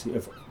ambiguity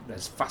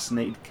has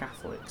fascinated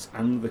Catholics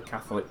and the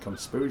Catholic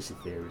conspiracy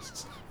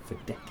theorists for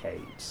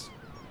decades.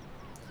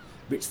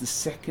 But it's the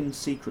second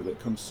secret that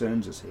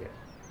concerns us here.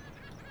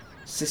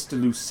 Sister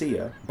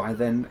Lucia, by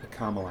then a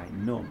Carmelite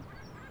nun,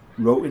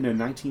 wrote in her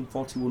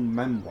 1941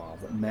 memoir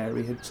that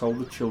Mary had told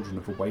the children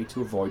of a way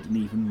to avoid an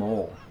even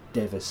more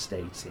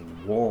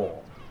devastating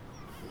war.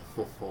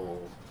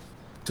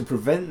 To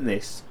prevent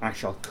this, I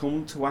shall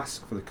come to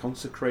ask for the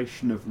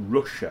consecration of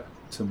Russia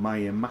to my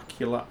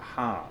Immaculate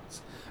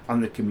Heart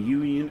and the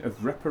communion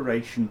of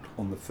reparation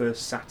on the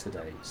first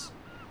Saturdays.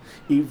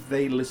 If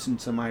they listen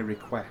to my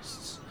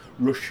requests,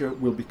 Russia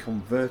will be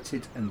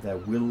converted and there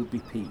will be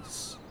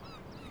peace.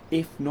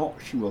 If not,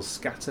 she will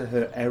scatter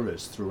her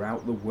errors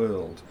throughout the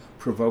world,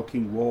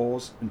 provoking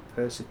wars and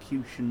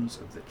persecutions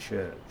of the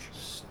Church.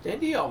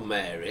 Steady on,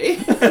 Mary.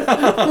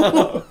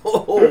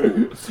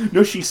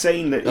 No, she's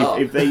saying that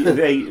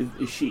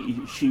if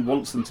she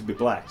wants them to be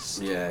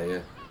blessed. Yeah.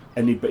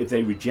 But if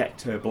they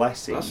reject her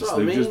blessings, That's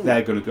what I mean.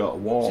 They're going to go to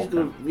war.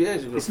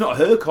 It's not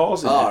her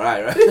causing it.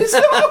 Right. I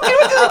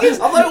thought it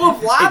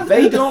was planned. If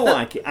they don't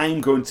like it,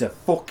 I'm going to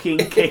fucking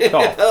kick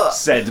off,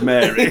 said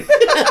Mary.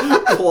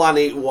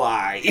 Planet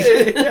wide.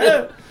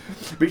 Yeah.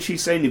 But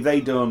she's saying if they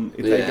don't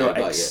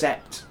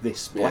accept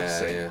this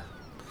blessing,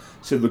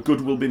 so the good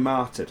will be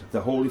martyred,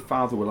 the Holy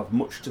Father will have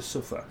much to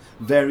suffer,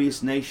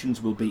 various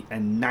nations will be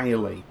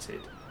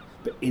annihilated,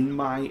 but in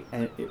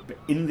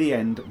the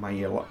end my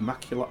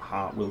Immaculate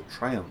Heart will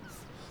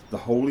triumph. The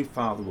Holy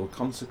Father will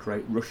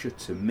consecrate Russia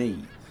to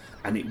me,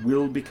 and it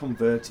will be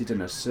converted,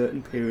 and a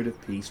certain period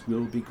of peace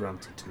will be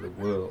granted to the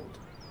world.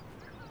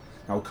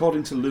 Now,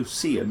 according to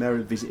Lucia,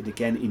 Mary visited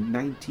again in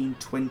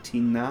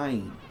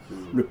 1929,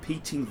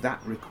 repeating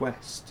that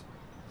request.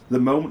 The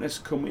moment has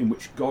come in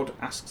which God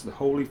asks the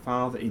Holy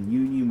Father, in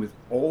union with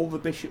all the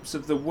bishops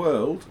of the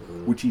world,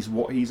 which is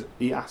what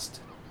he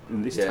asked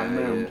in this time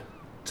round,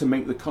 to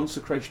make the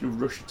consecration of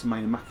Russia to my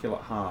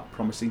Immaculate Heart,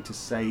 promising to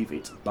save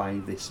it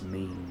by this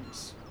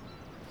means.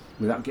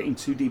 Without getting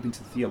too deep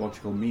into the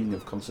theological meaning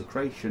of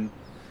consecration,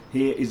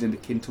 here is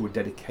akin to a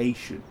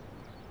dedication,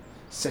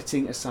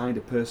 setting aside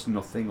a person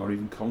or thing or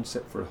even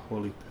concept for a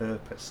holy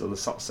purpose. So they're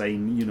sort of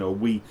saying, you know,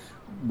 we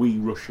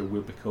Russia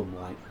will become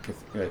like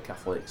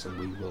Catholics, and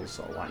we will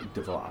sort of like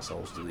devote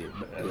ourselves to the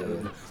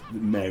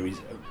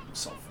Mary's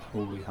sort of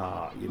holy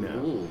heart, you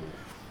know.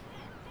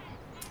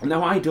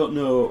 Now, I don't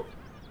know.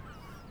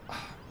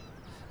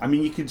 I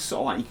mean, you can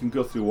sort of like, you can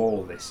go through all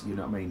of this, you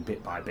know what I mean,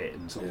 bit by bit,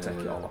 and sort of take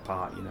it all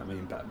apart, you know what I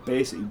mean. But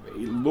basically,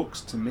 it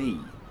looks to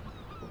me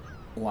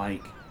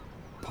like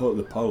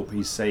the Pope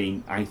is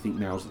saying, I think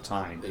now's the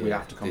time. We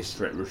have to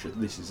concentrate Russia.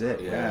 This is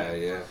it.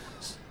 Yeah.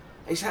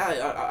 It's how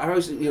I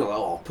always, you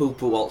know,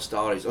 poo-poo alt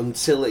stories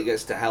until it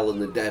gets to hell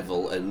and the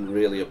devil and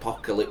really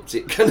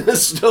apocalyptic kind of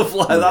stuff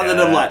like that. And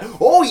I'm like,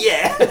 oh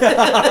yeah.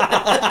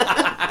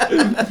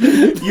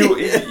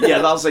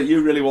 That's it.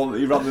 You really want,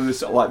 rather than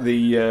sort of like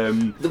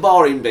the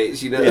boring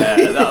bits, you know. Yeah,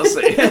 that's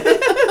it.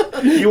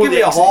 You want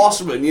a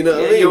horseman, you know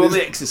what I mean? You want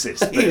the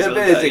Exorcist.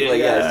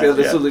 Basically, so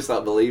they suddenly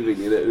start believing,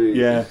 you know what I mean?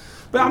 Yeah.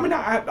 But I mean,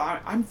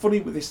 I'm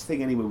funny with this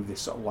thing anyway, with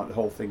this sort of like the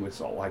whole thing with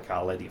sort of like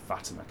Our Lady of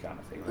Fatima kind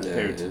of thing,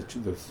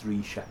 the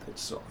three shepherds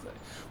sort of thing,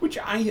 which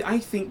I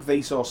think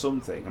they saw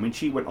something. I mean,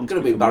 she went on. Could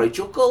have been Barry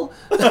Chuckle.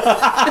 Well,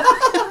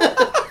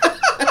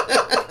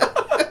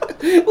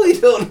 you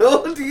don't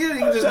know, do you?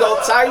 You just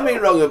got timing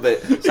wrong a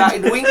bit.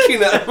 Started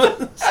winking at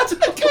them.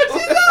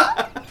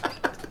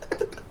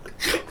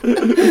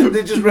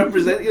 They just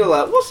represent you,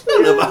 like, what's he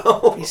on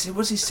about? He said,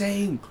 what's he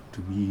saying?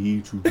 To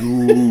me, to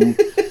you.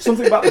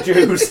 Something about the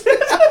Jews.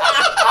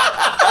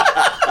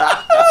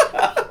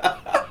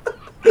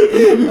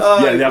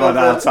 They had a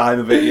hard time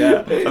of it,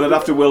 And then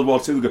after World War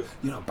II, they go,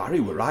 you know, Barry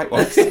were right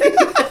once. I've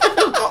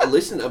got to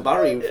listen to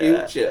Barry in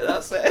future,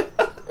 that's it.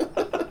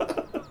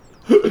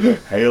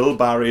 Hail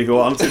Barry, who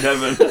art in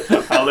heaven.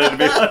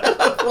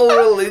 Hallelujah. Full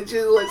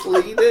religion, let's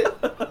lead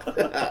it.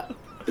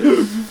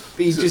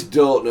 But you just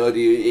don't know, do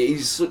you?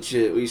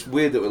 It's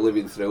weird that we're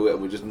living through it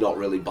and we're just not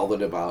really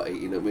bothered about it,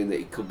 you know what I mean? That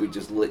it could be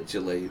just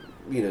literally,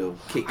 you know,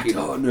 kicking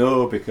off. I don't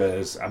know,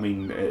 because, I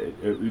mean,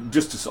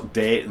 just to sort of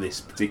date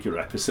this particular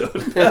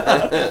episode,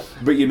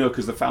 but, you know,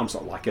 because they found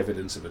sort of like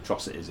evidence of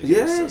atrocities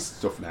against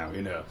stuff now,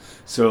 you know.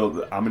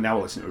 So, I mean, now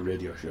we're listening to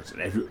radio shows,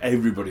 and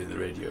everybody in the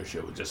radio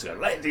show would just go,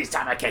 it's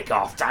time to kick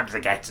off, time to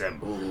get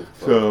them.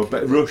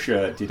 But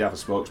Russia did have a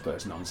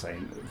spokesperson on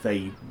saying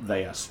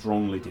they are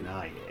strongly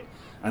denying it.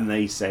 And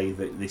they say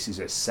that this is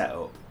a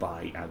setup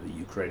by either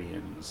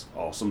Ukrainians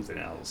or something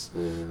else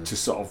to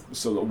sort of,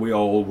 so that we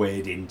all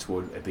wade into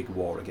a big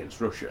war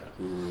against Russia.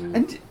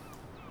 And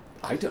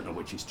I don't know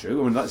which is true.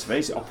 I mean, let's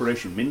face it,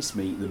 Operation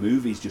Mincemeat, the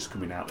movie's just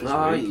coming out this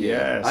week.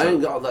 Yeah. I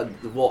haven't got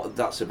what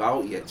that's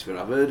about yet, but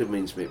I've heard of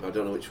Mincemeat, but I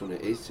don't know which one it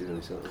is, to be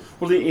honest.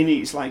 Well,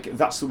 it's like,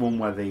 that's the one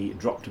where they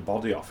dropped a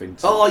body off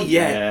into...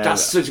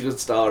 That's such a good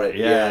story.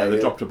 They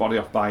dropped a body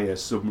off by a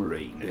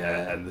submarine,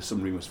 and the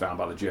submarine was found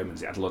by the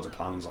Germans. It had loads of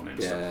plans on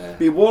it.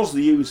 But it was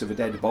the use of a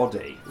dead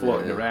body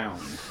floating around.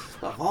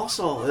 I've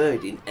also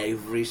heard in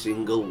every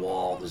single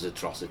war there's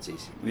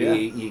atrocities. Yeah.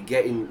 You're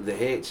getting the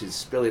hatreds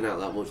spilling out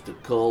that much, the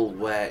cold,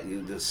 wet,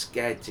 they're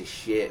scared to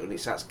shit, and it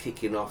starts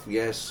kicking off.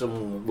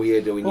 Some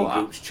weirdo in your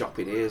group's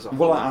chopping ears off.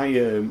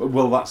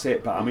 Well, that's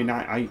it. But I mean,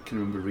 I can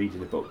remember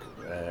reading a book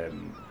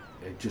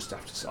just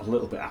after a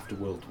little bit after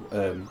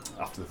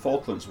after the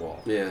Falklands War.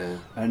 Yeah.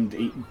 And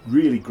it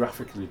really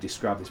graphically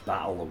described this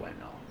battle that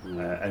went on.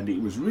 And it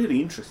was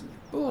really interesting.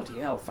 Bloody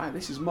hell,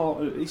 this is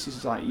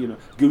like, you know,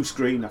 Goose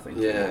Green, I think.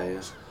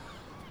 Yeah.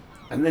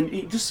 And then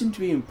it just seemed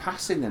to be in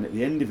passing. Then at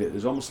the end of it,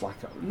 there's almost like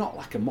not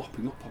like a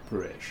mopping up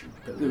operation,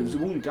 but there was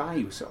one guy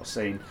who was sort of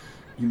saying,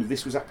 you know,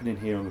 this was happening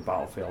here on the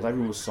battlefield.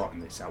 Everyone was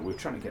sorting this out. We were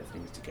trying to get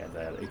things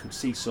together. You could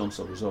see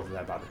so-and-so was over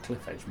there by the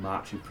cliff edge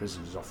marching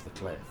prisoners off the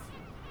cliff.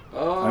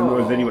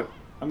 And then he went,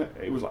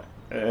 it was like,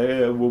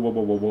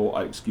 whoa,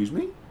 excuse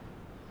me?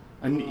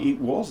 And it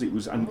was,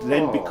 and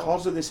then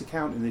because of this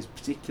account in this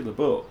particular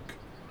book,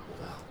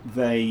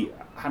 they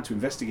had to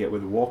investigate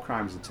whether war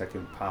crimes had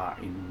taken part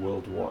in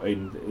World War,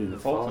 in the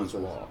Falklands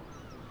War,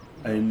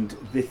 and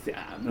they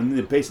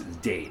basically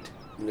did.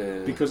 Yeah.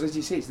 Because as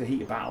you say, it's the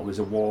heat of battle. There's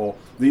a war.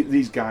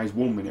 These guys,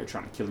 1 minute, are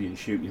trying to kill you and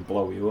shoot you and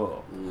blow you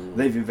up.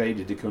 They've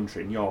invaded the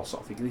country, and you're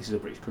sort of thinking, "This is a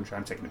British country.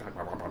 I'm taking it back."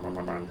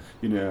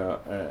 You know,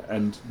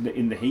 and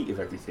in the heat of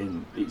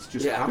everything, it's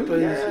just it happens.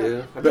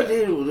 Yeah. I did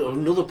hear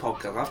another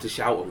podcast. I have to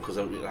shout them because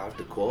I have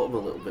to quote them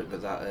a little bit.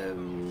 But that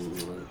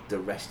the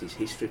Rest Is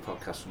History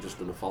podcast had just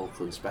done a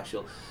Falklands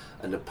special,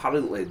 and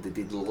apparently they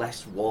did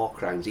less war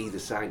crimes. Either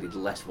side did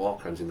less war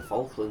crimes in the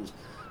Falklands.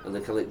 and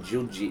they kind of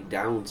judge it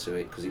down to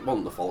it because it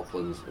wasn't the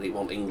Falklands and it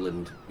wasn't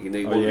England. You know,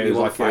 it you was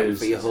want like fighting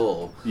for your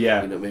home.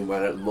 Yeah. You know what I mean?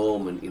 Where at the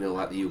moment, you know,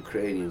 like the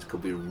Ukrainians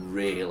could be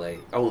really,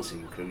 I won't say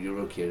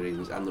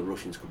Ukrainians and the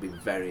Russians could be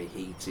very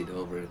heated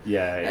over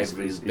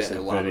every bit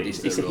of land.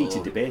 It's a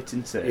heated debate,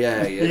 isn't it?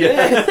 Yeah. It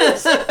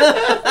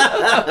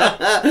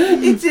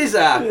is,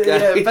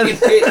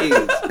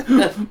 it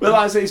is. Well,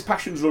 I say his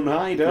passions run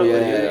high, don't they?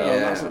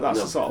 Yeah.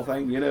 That's the sort of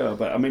thing, you know.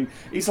 But I mean,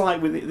 it's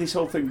like with this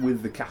whole thing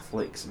with the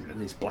Catholics and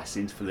there's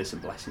blessings for this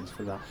and blessings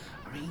for that.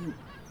 I mean,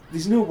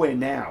 there's no way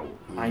now,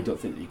 I don't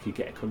think that you could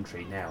get a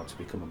country now to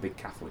become a big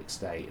Catholic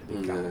state, a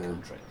big Catholic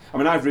country. I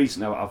mean, I've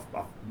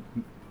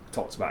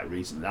talked about it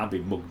recently. I've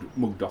been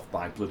mugged off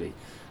by bloody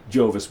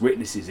Jehovah's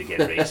Witnesses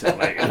again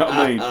recently. You know what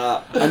I mean?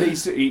 And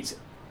it's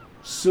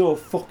so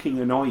fucking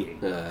annoying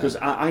because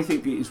I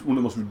think it's one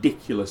of the most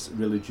ridiculous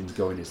religions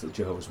going is the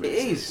Jehovah's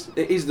Witnesses.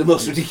 It is the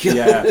most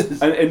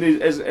ridiculous. Yeah,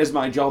 and as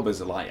my job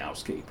as a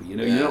lighthouse keeper, you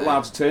know, you're not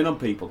allowed to turn on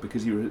people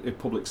because you're a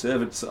public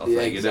servant sort of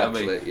thing.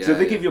 Exactly. You know what I mean? Yeah, so if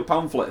they give you a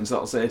pamphlet and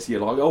sort of say to you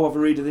like, "Oh, have a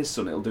read of this,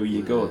 son, it'll do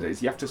you good,"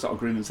 you have to sort of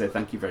grin and say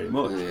thank you very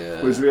much.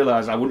 Whereas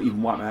realise I wouldn't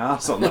even wipe my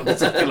ass on that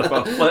particular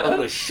pamphlet. I'm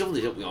going to shove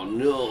this up your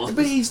nose.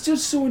 But it's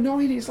just so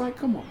annoying. It's like,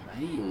 come on,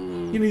 mate.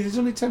 You know, there's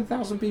only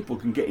 10,000 people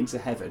can get into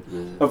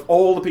heaven of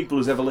all the people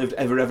who's ever lived,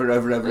 ever,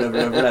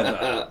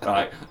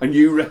 right? And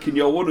you reckon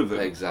you're one of them?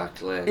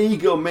 Exactly.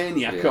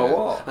 Egomaniac or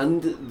what?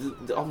 And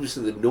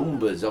obviously the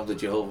numbers of the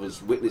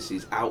Jehovah's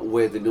Witnesses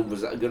outweigh the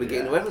numbers that are going to get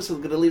into heaven, so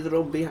they're going to leave their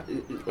own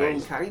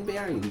kind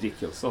behind.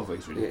 Ridiculous. Stuff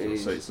is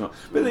ridiculous. So it's not.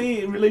 But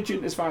the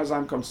religion, as far as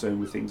I'm concerned,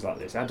 with things like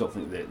this, I don't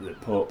think that the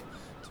Pope,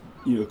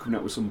 you know, coming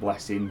out with some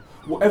blessing,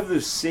 whatever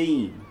they've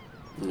seen,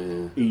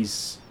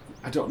 is.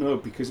 I don't know,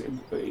 because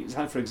it's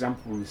like, for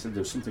example, when they said there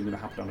was something going to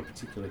happen on a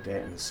particular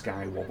day and the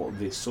sky wobbled,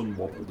 the sun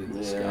wobbled in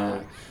the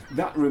sky.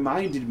 That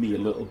reminded me a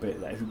little bit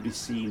that everybody's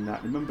seen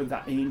that. Remember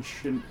that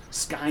ancient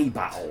sky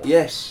battle?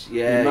 Yes,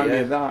 Reminded me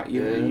of that,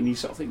 you know, and you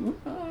sort of think,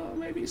 well,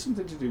 maybe it's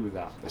something to do with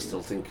that. I'm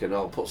still thinking,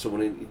 I'll put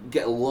someone in,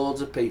 get loads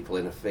of people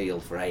in a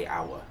field for 8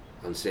 hours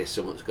and say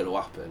something's going to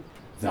happen.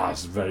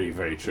 That's very,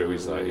 very true,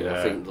 isn't it?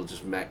 I think they'll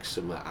just make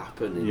something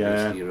happen in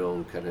just your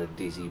own kind of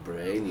dizzy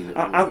brain. You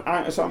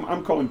know? So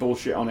I'm calling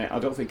bullshit on it. I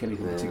don't think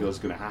anything particular is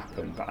going to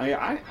happen. But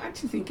I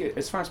actually think,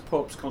 as far as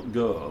popes can't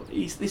go,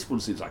 this one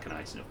seems like a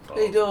nice enough pope.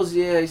 He does,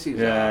 yeah. He seems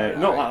like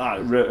not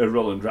like that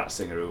Roland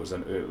Ratzinger who was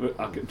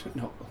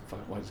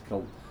what is it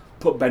called?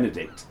 Pope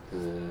Benedict,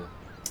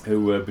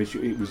 who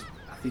Bishop. It was.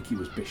 I think he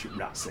was Bishop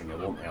Ratzinger,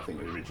 wasn't he? I think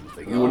the original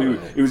thing.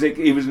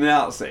 He was a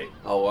Nazi.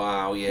 Oh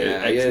wow,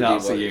 yeah.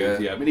 Ex-Nazi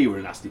youth, I mean, he was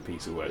a nasty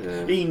piece of work.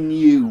 Yeah. He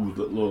knew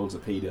that loads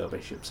of pedo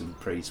bishops and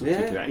priests were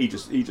kicking out. He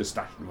just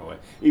stashed them away.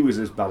 He was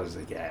as bad as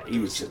they get. He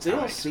was They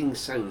all things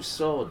sound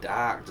so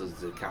dark, does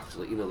the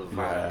Catholic, you know, the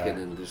Vatican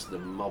and just the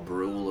mob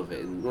rule of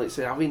it. And like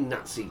say, having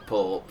Nazi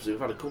popes, we've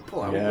had a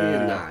couple, haven't we?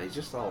 And that, it's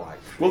just all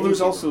like crazy. Well, there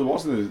was also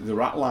the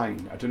rat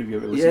line. I don't know if you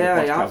ever listened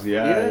to the podcast.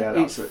 Yeah,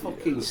 that's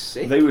fucking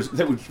sick. They were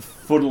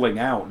funneling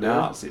out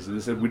Nazis, and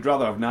they said we'd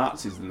rather have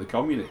Nazis than the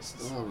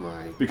communists. Oh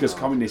my! Because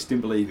communists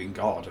didn't believe in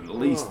God, and at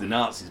least the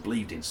Nazis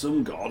believed in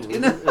some God. You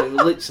know,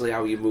 literally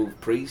how you move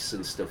priests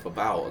and stuff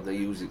about, and they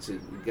use it to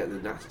get the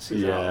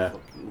Nazis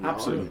out.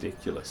 Absolutely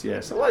ridiculous.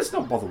 Yeah, so let's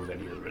not bother with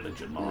any of the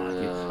religion.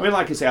 I mean,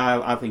 like I say,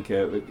 I think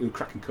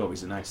Kraken Cove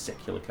is a nice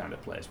secular kind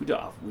of place. We'd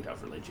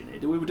have religion here,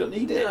 do we? We don't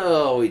need it.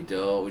 No, we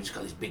don't. We just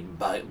got this big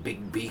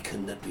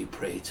beacon that we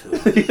pray to.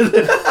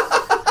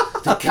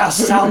 To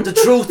cast out the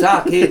truth,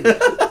 our kid.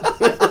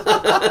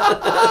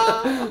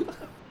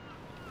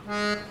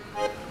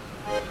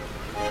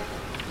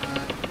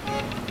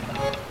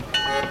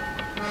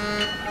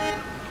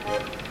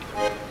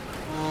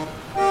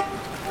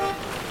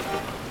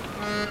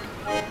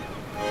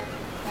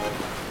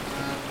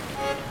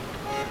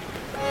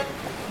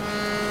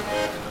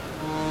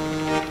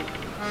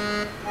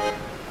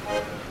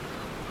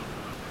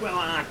 Well,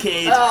 our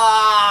kid.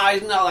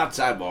 It's not that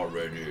time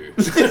already. It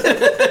is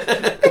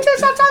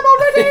that time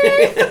already.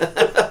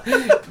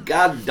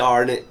 God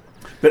darn it!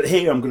 But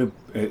here I'm gonna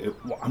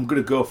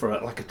go for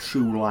a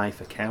true life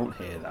account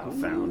here that I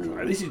found.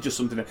 Right, this is just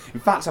something. In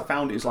fact, I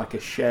found it's like a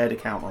shared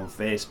account on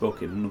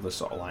Facebook in another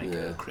sort of like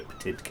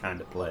cryptid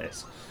kind of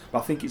place. But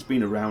I think it's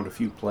been around a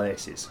few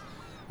places,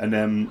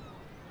 and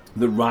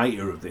the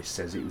writer of this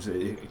says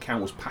the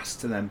account was passed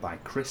to them by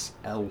Chris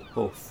L.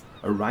 Huff,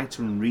 a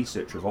writer and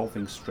researcher of all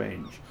things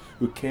strange,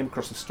 who came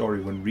across the story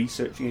when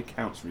researching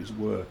accounts for his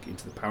work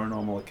into the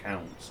paranormal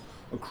accounts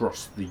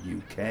across the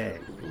UK.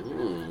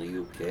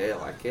 The UK, I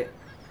like it.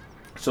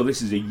 So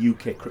this is a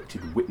UK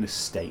cryptid witness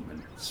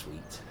statement.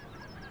 Sweet.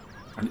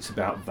 And it's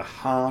about the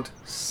hard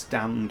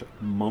stand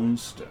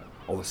monster,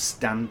 or the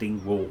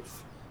standing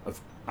wolf of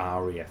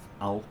RAF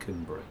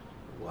Alconbury.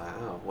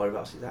 Wow,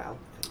 whereabouts is that?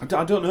 I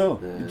don't know.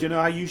 Do you know,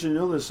 I usually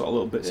know there's sort of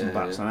little bits and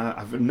bats, and I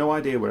have no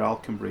idea where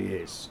Alconbury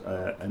is,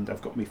 and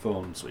I've got my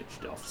phone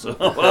switched off, so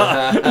we'll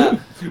have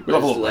a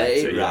look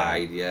later.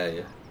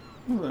 Yeah.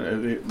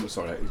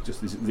 Sorry, it's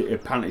just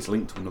apparently it's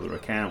linked to another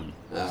account.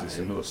 It's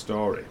another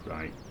story,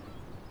 right?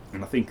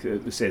 And I think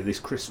they say this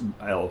Chris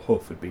L.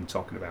 Huff had been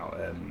talking about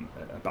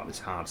this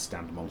hard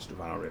stand monster of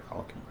RAF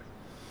Alconbury.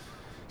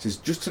 It says,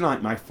 just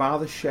tonight my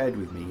father shared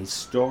with me his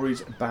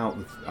stories about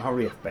the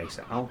RAF base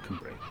at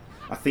Alconbury.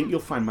 I think you'll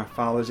find my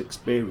father's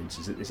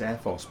experiences at this Air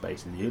Force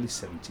base in the early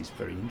 70s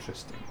very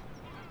interesting.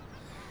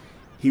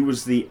 He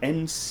was the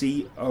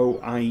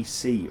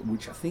NCOIC,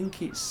 which I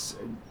think it's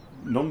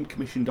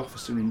non-commissioned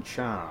officer in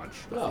charge,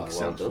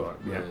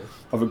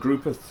 of a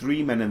group of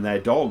 3 men and their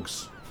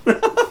dogs. Who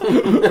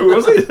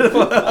was it?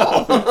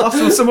 That's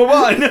from some of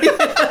mine.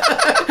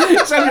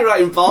 It sounded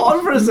right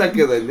important for a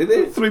second then,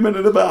 didn't it? 3 men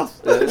in a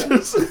bath.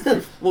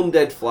 One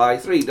dead fly,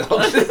 3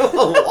 dogs.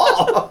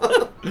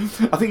 What?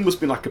 I think it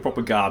must be like a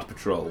proper guard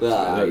patrol.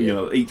 You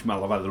know, each man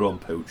will have their own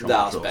pooch on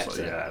That's patrol. better.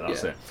 So,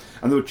 that's it.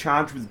 And they were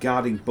charged with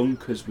guarding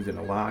bunkers within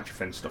a large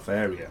fenced-off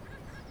area.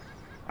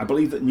 I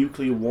believe that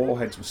nuclear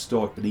warheads were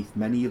stored beneath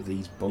many of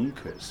these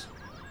bunkers.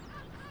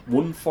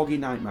 One foggy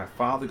night, my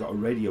father got a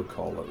radio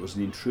call that there was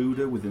an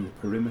intruder within the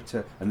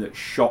perimeter and that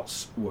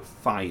shots were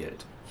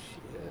fired.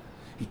 Shit.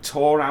 He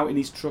tore out in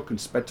his truck and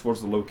sped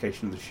towards the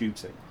location of the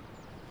shooting.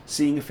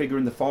 Seeing a figure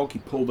in the fog, he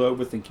pulled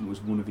over thinking it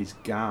was one of his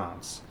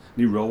guards.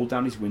 And he rolled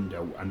down his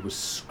window and was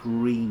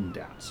screamed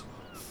at,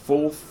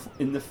 full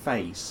in the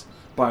face,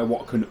 by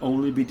what can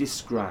only be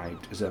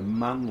described as a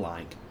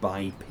man-like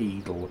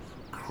bipedal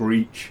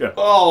creature.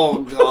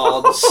 Oh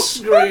God,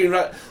 scream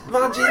right.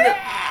 Imagine that.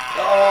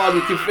 Oh, and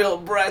you can feel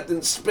breath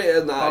and spit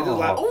and that. Just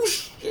like, oh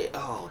shit,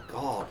 oh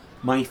God.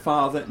 My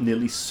father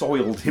nearly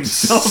soiled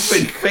himself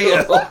in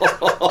fear.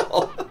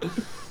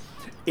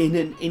 In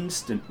an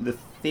instant, the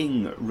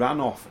thing ran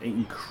off at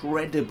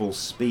incredible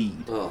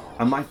speed,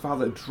 and my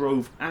father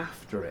drove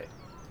after it.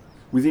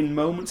 Within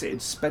moments, it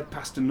had sped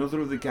past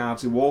another of the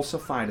guards who also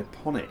fired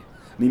upon it,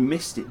 and he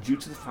missed it due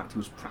to the fact he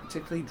was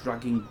practically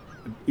dragged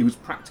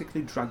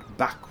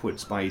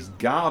backwards by his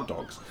guard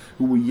dogs,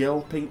 who were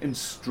yelping and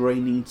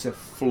straining to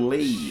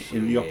flee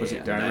in the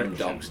opposite direction. Them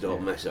dogs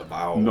don't mess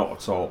about. Not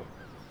at all.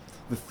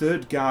 The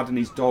third guard and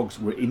his dogs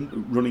were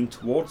running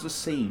towards the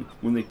scene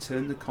when they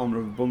turned the corner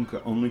of a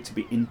bunker, only to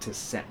be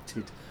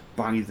intercepted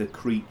by the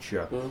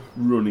creature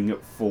running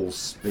at full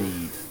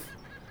speed.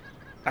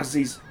 As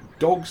these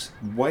dogs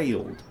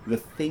wailed, the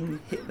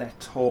thing hit their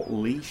taut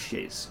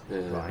leashes,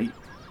 right,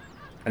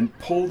 and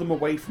pulled them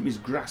away from his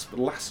grasp,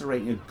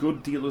 lacerating a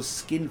good deal of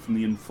skin from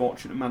the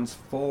unfortunate man's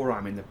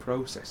forearm in the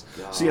process.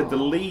 God. So he had the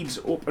leads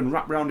up and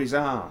wrapped round his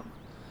arm.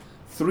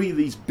 3 of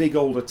these big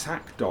old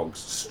attack dogs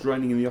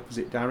straining in the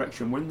opposite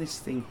direction. When this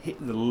thing hit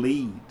the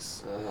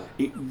leads,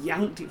 it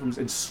yanked it from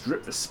and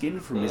stripped the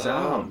skin from his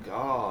arm. Oh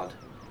God.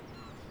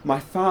 My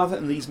father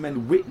and these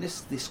men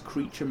witnessed this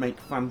creature make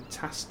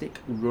fantastic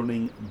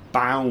running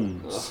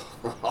bounds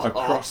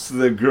across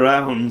the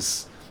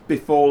grounds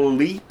before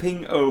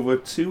leaping over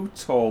 2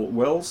 tall,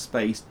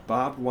 well-spaced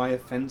barbed wire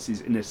fences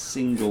in a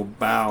single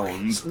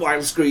bound.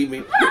 While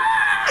screaming.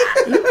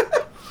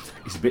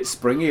 It's a bit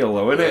springy,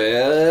 although, isn't it?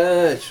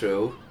 Yeah,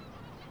 true.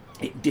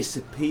 It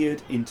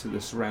disappeared into the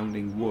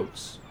surrounding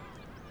woods.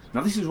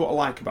 Now, this is what I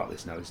like about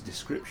this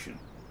description.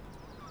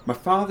 My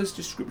father's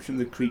description of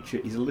the creature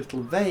is a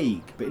little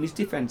vague, but in his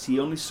defence he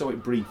only saw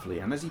it briefly,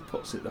 and as he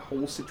puts it, the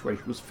whole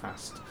situation was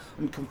fast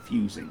and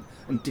confusing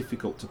and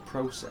difficult to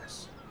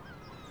process.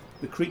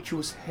 The creature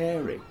was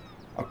hairy,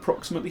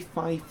 approximately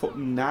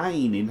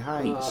 5'9" in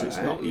height, so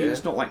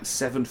it's not like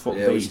 7 foot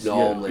beast. It's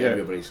normally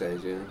everybody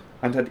says,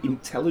 and had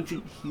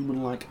intelligent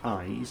human-like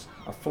eyes,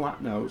 a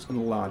flat nose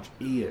and large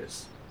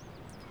ears.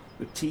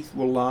 The teeth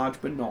were large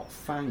but not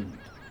fanged.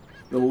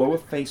 The lower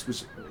face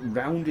was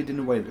rounded in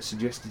a way that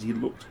suggested the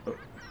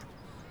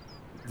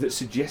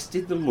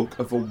look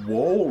of a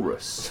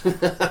walrus. I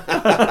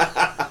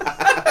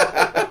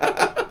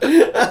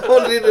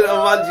didn't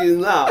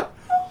imagine that.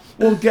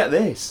 Well, get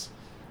this.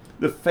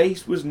 The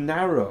face was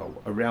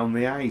narrow around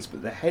the eyes,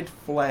 but the head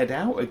flared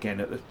out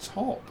again at the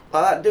top.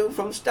 Like that dude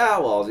from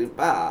Star Wars in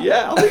Bart.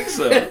 Yeah, I think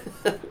so.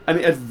 And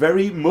it had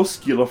very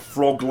muscular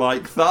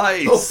frog-like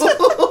thighs.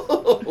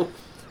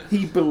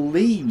 He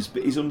believes,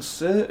 but is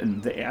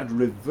uncertain, that it had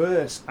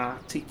reverse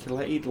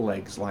articulated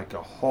legs like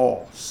a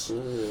horse.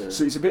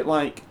 So it's a bit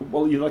like,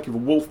 well, like if a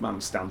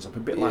wolfman stands up,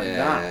 a bit like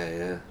that.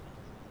 Yeah.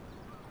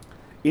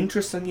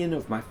 Interestingly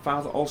enough, my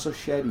father also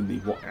shared with me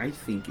what I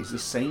think is the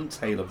same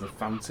tale of the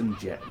Phantom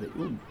Jet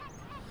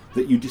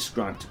that you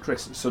described to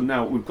Chris. So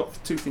now we've got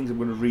 2 things I'm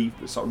going to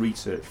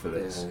research for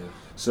this. Yeah.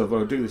 So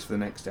I'll do this for the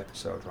next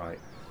episode, right?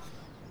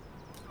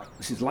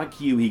 This is like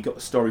you, he got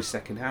the story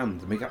second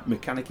hand. The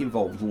mechanic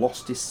involved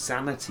lost his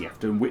sanity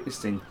after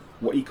witnessing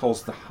what he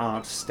calls the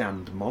hard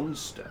stand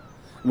monster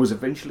and was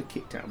eventually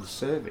kicked out of the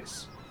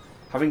service.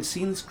 Having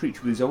seen this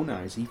creature with his own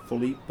eyes, he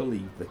fully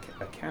believed the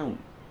account.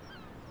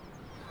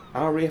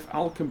 RAF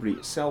Alconbury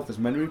itself has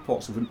many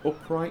reports of an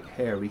upright,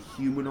 hairy,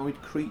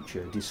 humanoid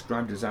creature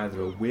described as either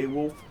a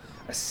werewolf,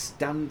 a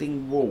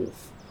standing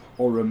wolf,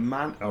 or a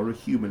man or a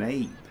human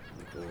ape.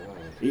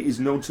 It is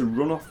known to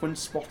run off when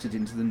spotted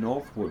into the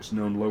North Woods,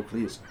 known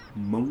locally as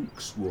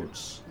Monk's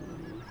Woods.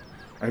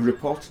 I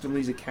reported on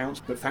these accounts,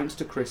 but thanks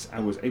to Chris,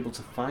 I was able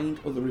to find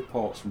other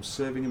reports from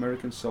serving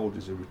American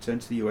soldiers who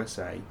returned to the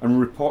USA and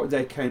reported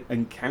their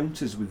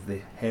encounters with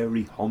the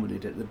hairy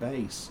hominid at the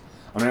base.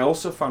 And I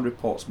also found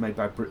reports made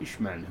by British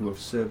men who have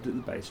served at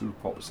the base who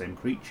report the same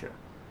creature.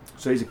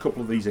 So here's a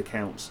couple of these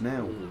accounts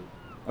now.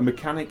 A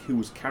mechanic who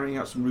was carrying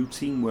out some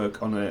routine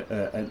work on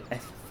an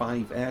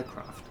F-5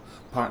 aircraft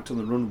parked on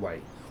the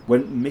runway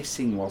went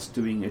missing whilst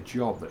doing a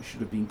job that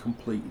should have been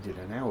completed in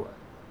an hour.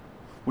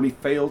 When he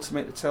failed to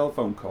make the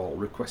telephone call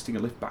requesting a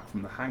lift back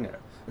from the hangar,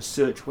 a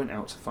search went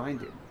out to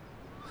find him.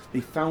 They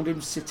found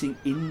him sitting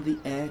in the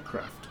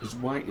aircraft as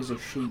white as a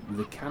sheet with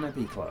the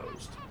canopy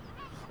closed.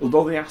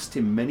 Although they asked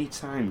him many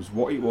times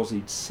what it was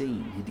he'd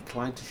seen, he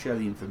declined to share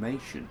the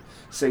information,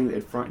 saying that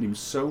it had frightened him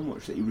so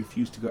much that he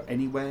refused to go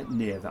anywhere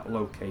near that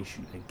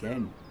location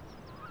again.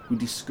 We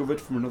discovered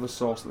from another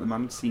source that the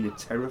man had seen a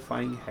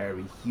terrifying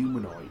hairy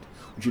humanoid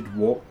which had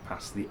walked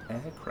past the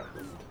aircraft.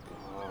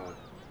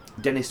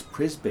 Dennis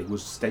Prisby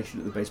was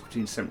stationed at the base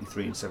between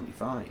 73 and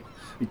 75.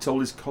 He told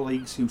his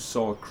colleagues who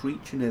saw a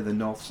creature near the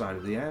north side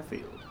of the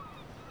airfield.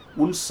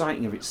 One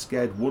sighting of it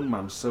scared one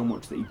man so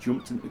much that he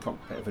jumped into the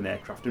cockpit of an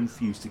aircraft and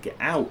refused to get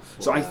out.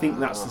 So I think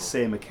that's the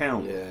same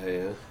account.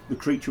 Yeah. The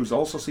creature was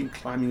also seen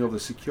climbing over the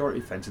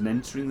security fence and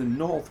entering the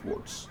North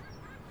Woods.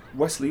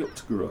 Wesley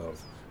Updegrove,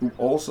 who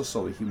also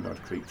saw the humanoid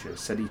creature,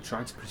 said he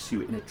tried to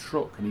pursue it in a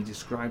truck, and he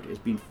described it as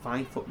being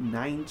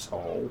 5'9"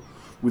 tall,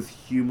 with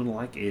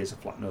human-like ears, a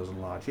flat nose and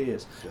large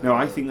ears. Now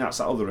I think that's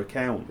that other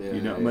account,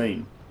 you know what I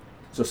mean?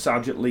 So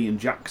Sergeant Lee and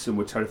Jackson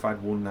were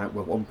terrified one night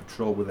while on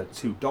patrol with their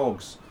two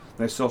dogs.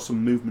 They saw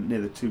some movement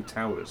near the two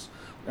towers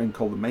and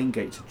called the main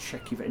gate to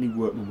check if any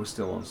workmen were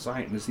still on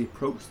site, and as they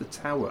approached the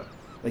tower,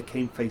 they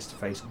came face to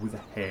face with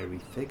a hairy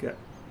figure.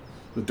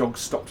 The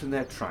dogs stopped in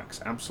their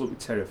tracks, absolutely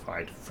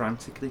terrified,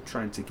 frantically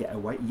trying to get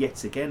away.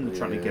 Yet again, they're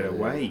trying to get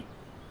away.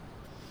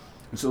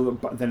 And so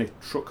then a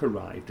truck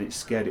arrived and it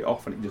scared it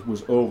off, and it just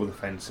was over the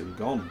fence and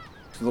gone.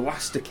 So the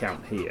last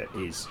account here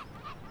is,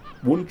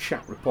 one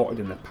chap reported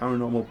in a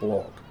paranormal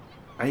blog,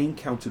 I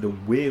encountered a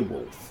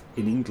werewolf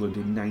in England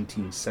in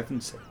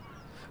 1970.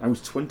 I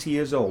was 20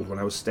 years old when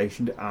I was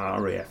stationed at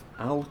RAF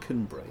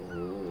Alconbury.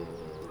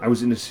 I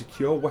was in a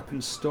secure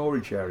weapons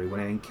storage area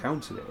when I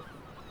encountered it.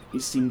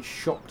 It seemed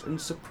shocked and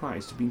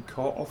surprised to be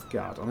caught off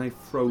guard, and I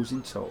froze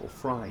in total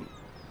fright.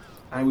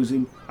 I was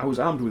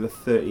armed with a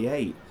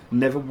 .38,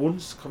 never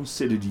once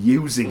considered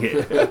using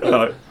it.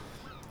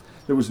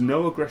 There was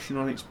no aggression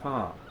on its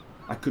part.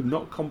 I could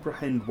not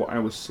comprehend what I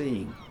was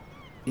seeing.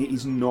 It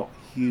is not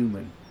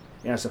human.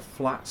 It has a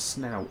flat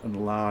snout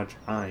and large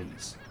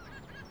eyes.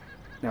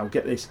 Now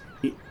get this,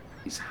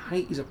 its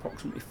height is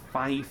approximately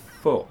 5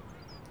 foot,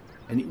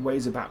 and it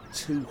weighs about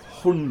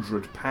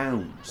 200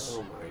 pounds.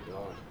 Oh my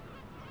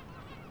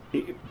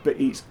god. But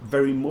it's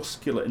very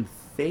muscular and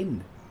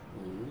thin,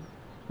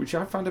 which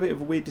I found a bit of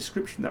a weird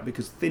description, that,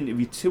 because thin, if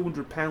you're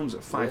 200 pounds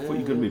at 5 foot,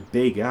 you're going to be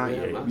big, aren't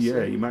you? Massive.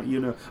 Yeah, you might, you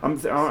know.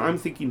 I'm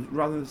thinking,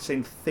 rather than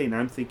saying thin,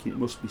 I'm thinking it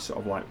must be sort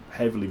of like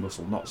heavily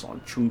muscled, not sort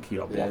of chunky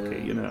or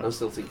blocky, you know. I'm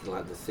still thinking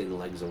like the thin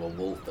legs of a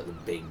wolf, but the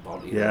big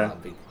body. Yeah.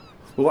 That big.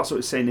 Well, that's what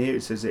it's saying here.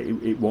 It says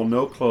it wore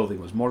no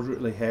clothing, was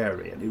moderately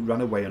hairy, and it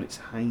ran away on its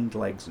hind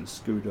legs and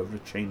scurried over a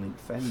chain link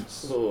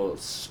fence. Oh,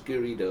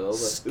 scurried over.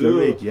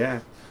 Scurried,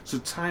 yeah. So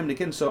time and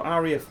again, so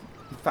RAF,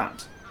 in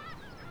fact,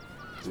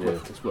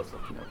 it's worth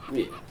looking at.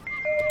 Yeah.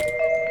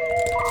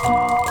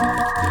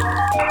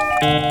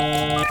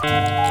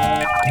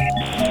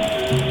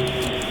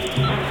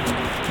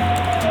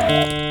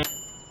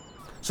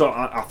 So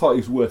I thought it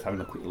was worth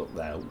having a quick look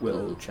there.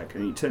 We'll check,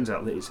 and it turns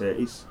out that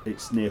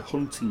it's near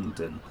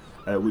Huntingdon,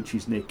 which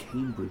is near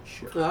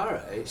Cambridgeshire. All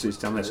right. So it's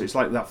down there. So it's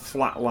like that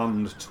flat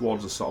land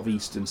towards the sort of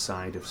eastern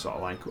side of sort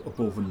of like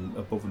above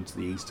and to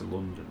the east of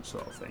London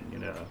sort of thing, you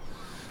know.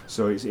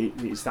 So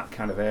it's that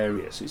kind of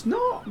area. So it's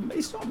not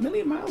a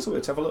million miles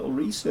away to have a little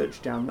research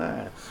down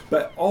there.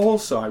 But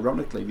also,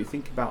 ironically, if you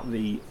think about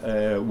the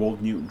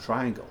Wald-Newton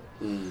Triangle,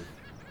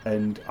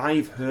 and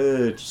I've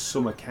heard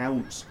some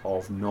accounts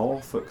of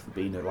Norfolk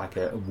being like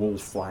a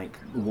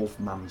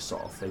wolfman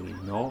sort of thing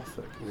in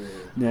Norfolk.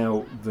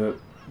 Now, the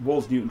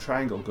Wald-Newton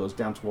Triangle goes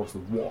down towards the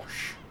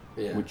Wash,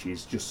 which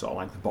is just sort of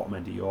like the bottom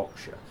end of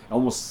Yorkshire. It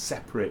almost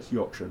separates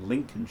Yorkshire and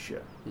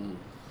Lincolnshire.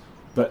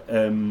 But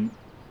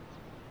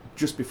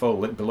just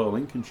below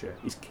Lincolnshire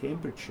is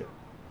Cambridgeshire.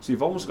 So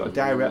you've almost got a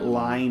direct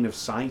line of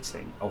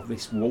sighting of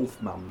this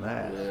wolfman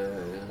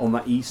there on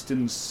that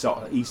eastern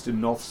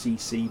North Sea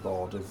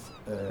seaboard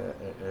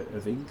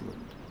of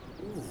England.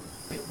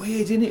 Bit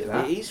weird, isn't it?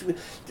 That It is.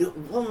 The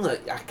one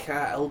that I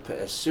can't help it.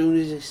 As soon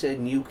as they say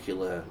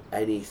nuclear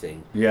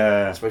anything,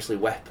 especially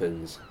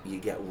weapons, you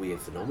get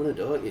weird phenomena,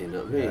 don't you? You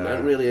know what I mean? I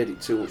haven't really heard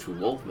it too much with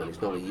Wolfman.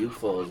 It's not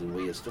UFOs and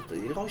weird stuff, but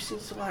it always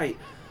seems to like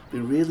be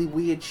really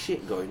weird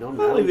shit going on.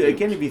 Well, now,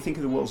 again, if you think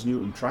of the world's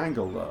Newton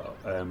Triangle,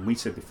 though, we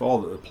said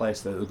before that the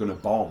place that they're going to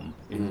bomb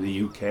in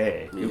the UK,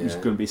 it was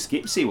going to be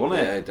Skipsea,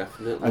 wasn't it? Yeah,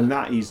 definitely. And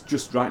that is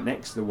just right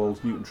next to the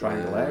world's Newton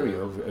Triangle area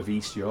of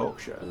East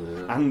Yorkshire.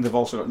 And they've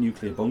also got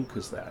nuclear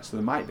bunkers there, so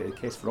there might be the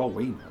case, for all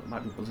we know, there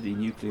might be bloody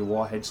nuclear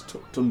warheads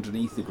tucked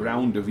underneath the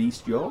ground of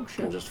East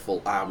Yorkshire. And just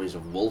full armies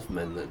of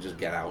wolfmen that just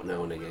get out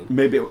now and again.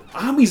 Maybe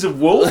armies of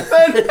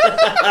wolfmen.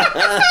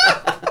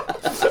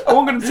 I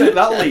wasn't going to take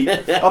that leap.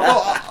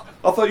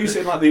 I thought you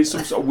said like there's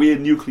some sort of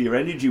weird nuclear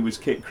energy was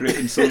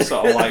creating some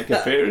sort of like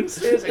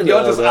appearances. And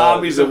you're just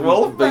armies of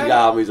wolfmen. Big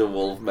armies of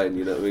wolfmen,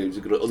 you know what I mean?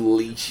 Just going to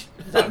unleash.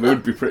 That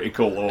would be pretty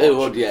cool, though, It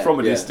would, yeah,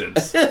 from a yeah.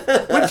 distance.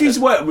 Which is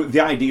where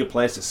the ideal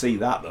place to see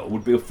that, though,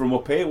 would be from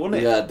up here,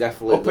 wouldn't it? Yeah,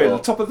 definitely. Up here, the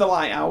top of the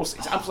lighthouse.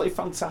 It's absolutely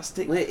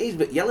fantastic. Well, it is,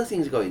 but yellow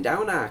thing's going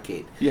down,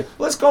 Arcade. Yeah,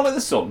 let's call it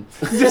the sun.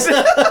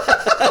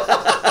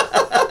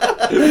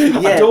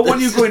 Yeah, I don't want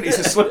you going. It's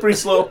a slippery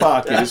slope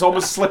parking. It's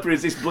almost slippery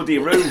as this bloody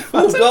roof.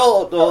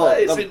 Oh, no,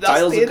 It's the nasty,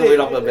 tiles are isn't coming it?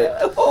 off a bit.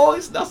 Oh,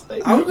 it's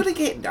nasty. How are we going to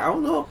get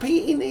down? Oh,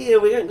 Pete in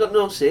here, we ain't got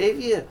no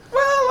saviour.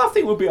 Well, I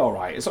think we'll be all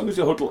right as long as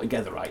we huddle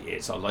together right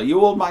here. So, like, you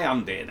hold my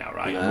hand here now,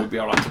 right? Yeah. And we'll be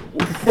all right.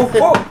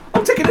 Whoa,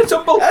 I'm taking a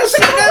tumble. I'm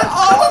taking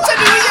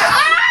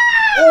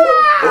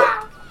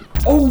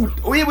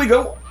here we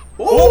go.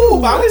 Oh,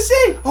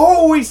 bouncy!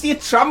 Oh, it's your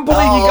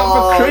trampoline you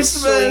got for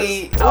Christmas.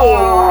 Sweet.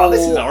 Oh,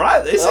 this is all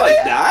right. This Oh, is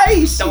it's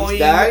nice. Doing.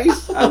 It's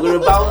nice. I'm going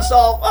to bounce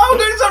off. Oh,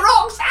 there's the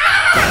rocks.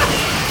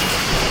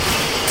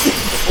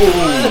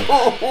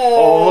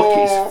 Oh, look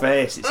at his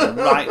face. It's a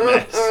right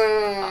mess.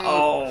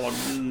 Oh,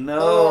 no.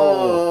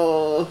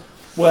 Oh.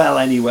 Well,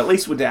 anyway, at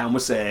least we're down. We're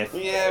safe.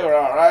 Yeah, we're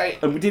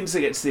alright. And we didn't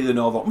get to see the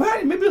Northern.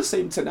 Right, maybe we'll see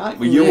him tonight.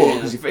 Well, you won't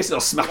because your face is all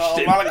smashed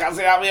in. I can't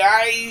see out my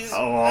eyes.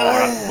 Oh, all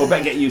right. We'll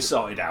better get you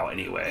sorted out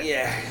anyway.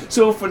 Yeah.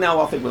 So for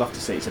now, I think we'll have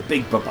to say it's a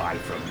big bye-bye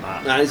from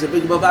Matt. And it's a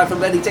big bye from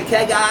Benny. Take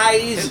care,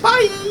 guys.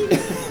 Bye.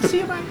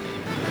 See you, bye.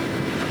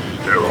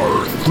 There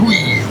are 3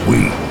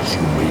 ways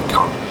you may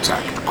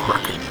contact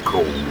Kraken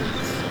Cove.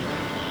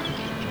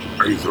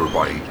 Either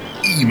by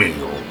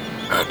email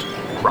at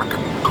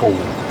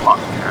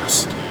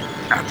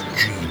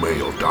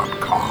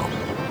krakencovepodcast@gmail.com,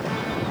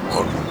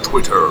 on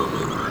Twitter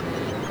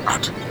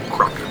at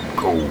Kraken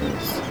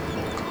Cove,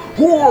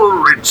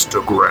 or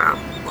Instagram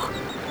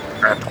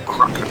at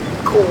Kraken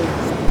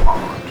Cove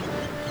Pod.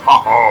 Ha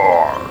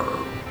ha!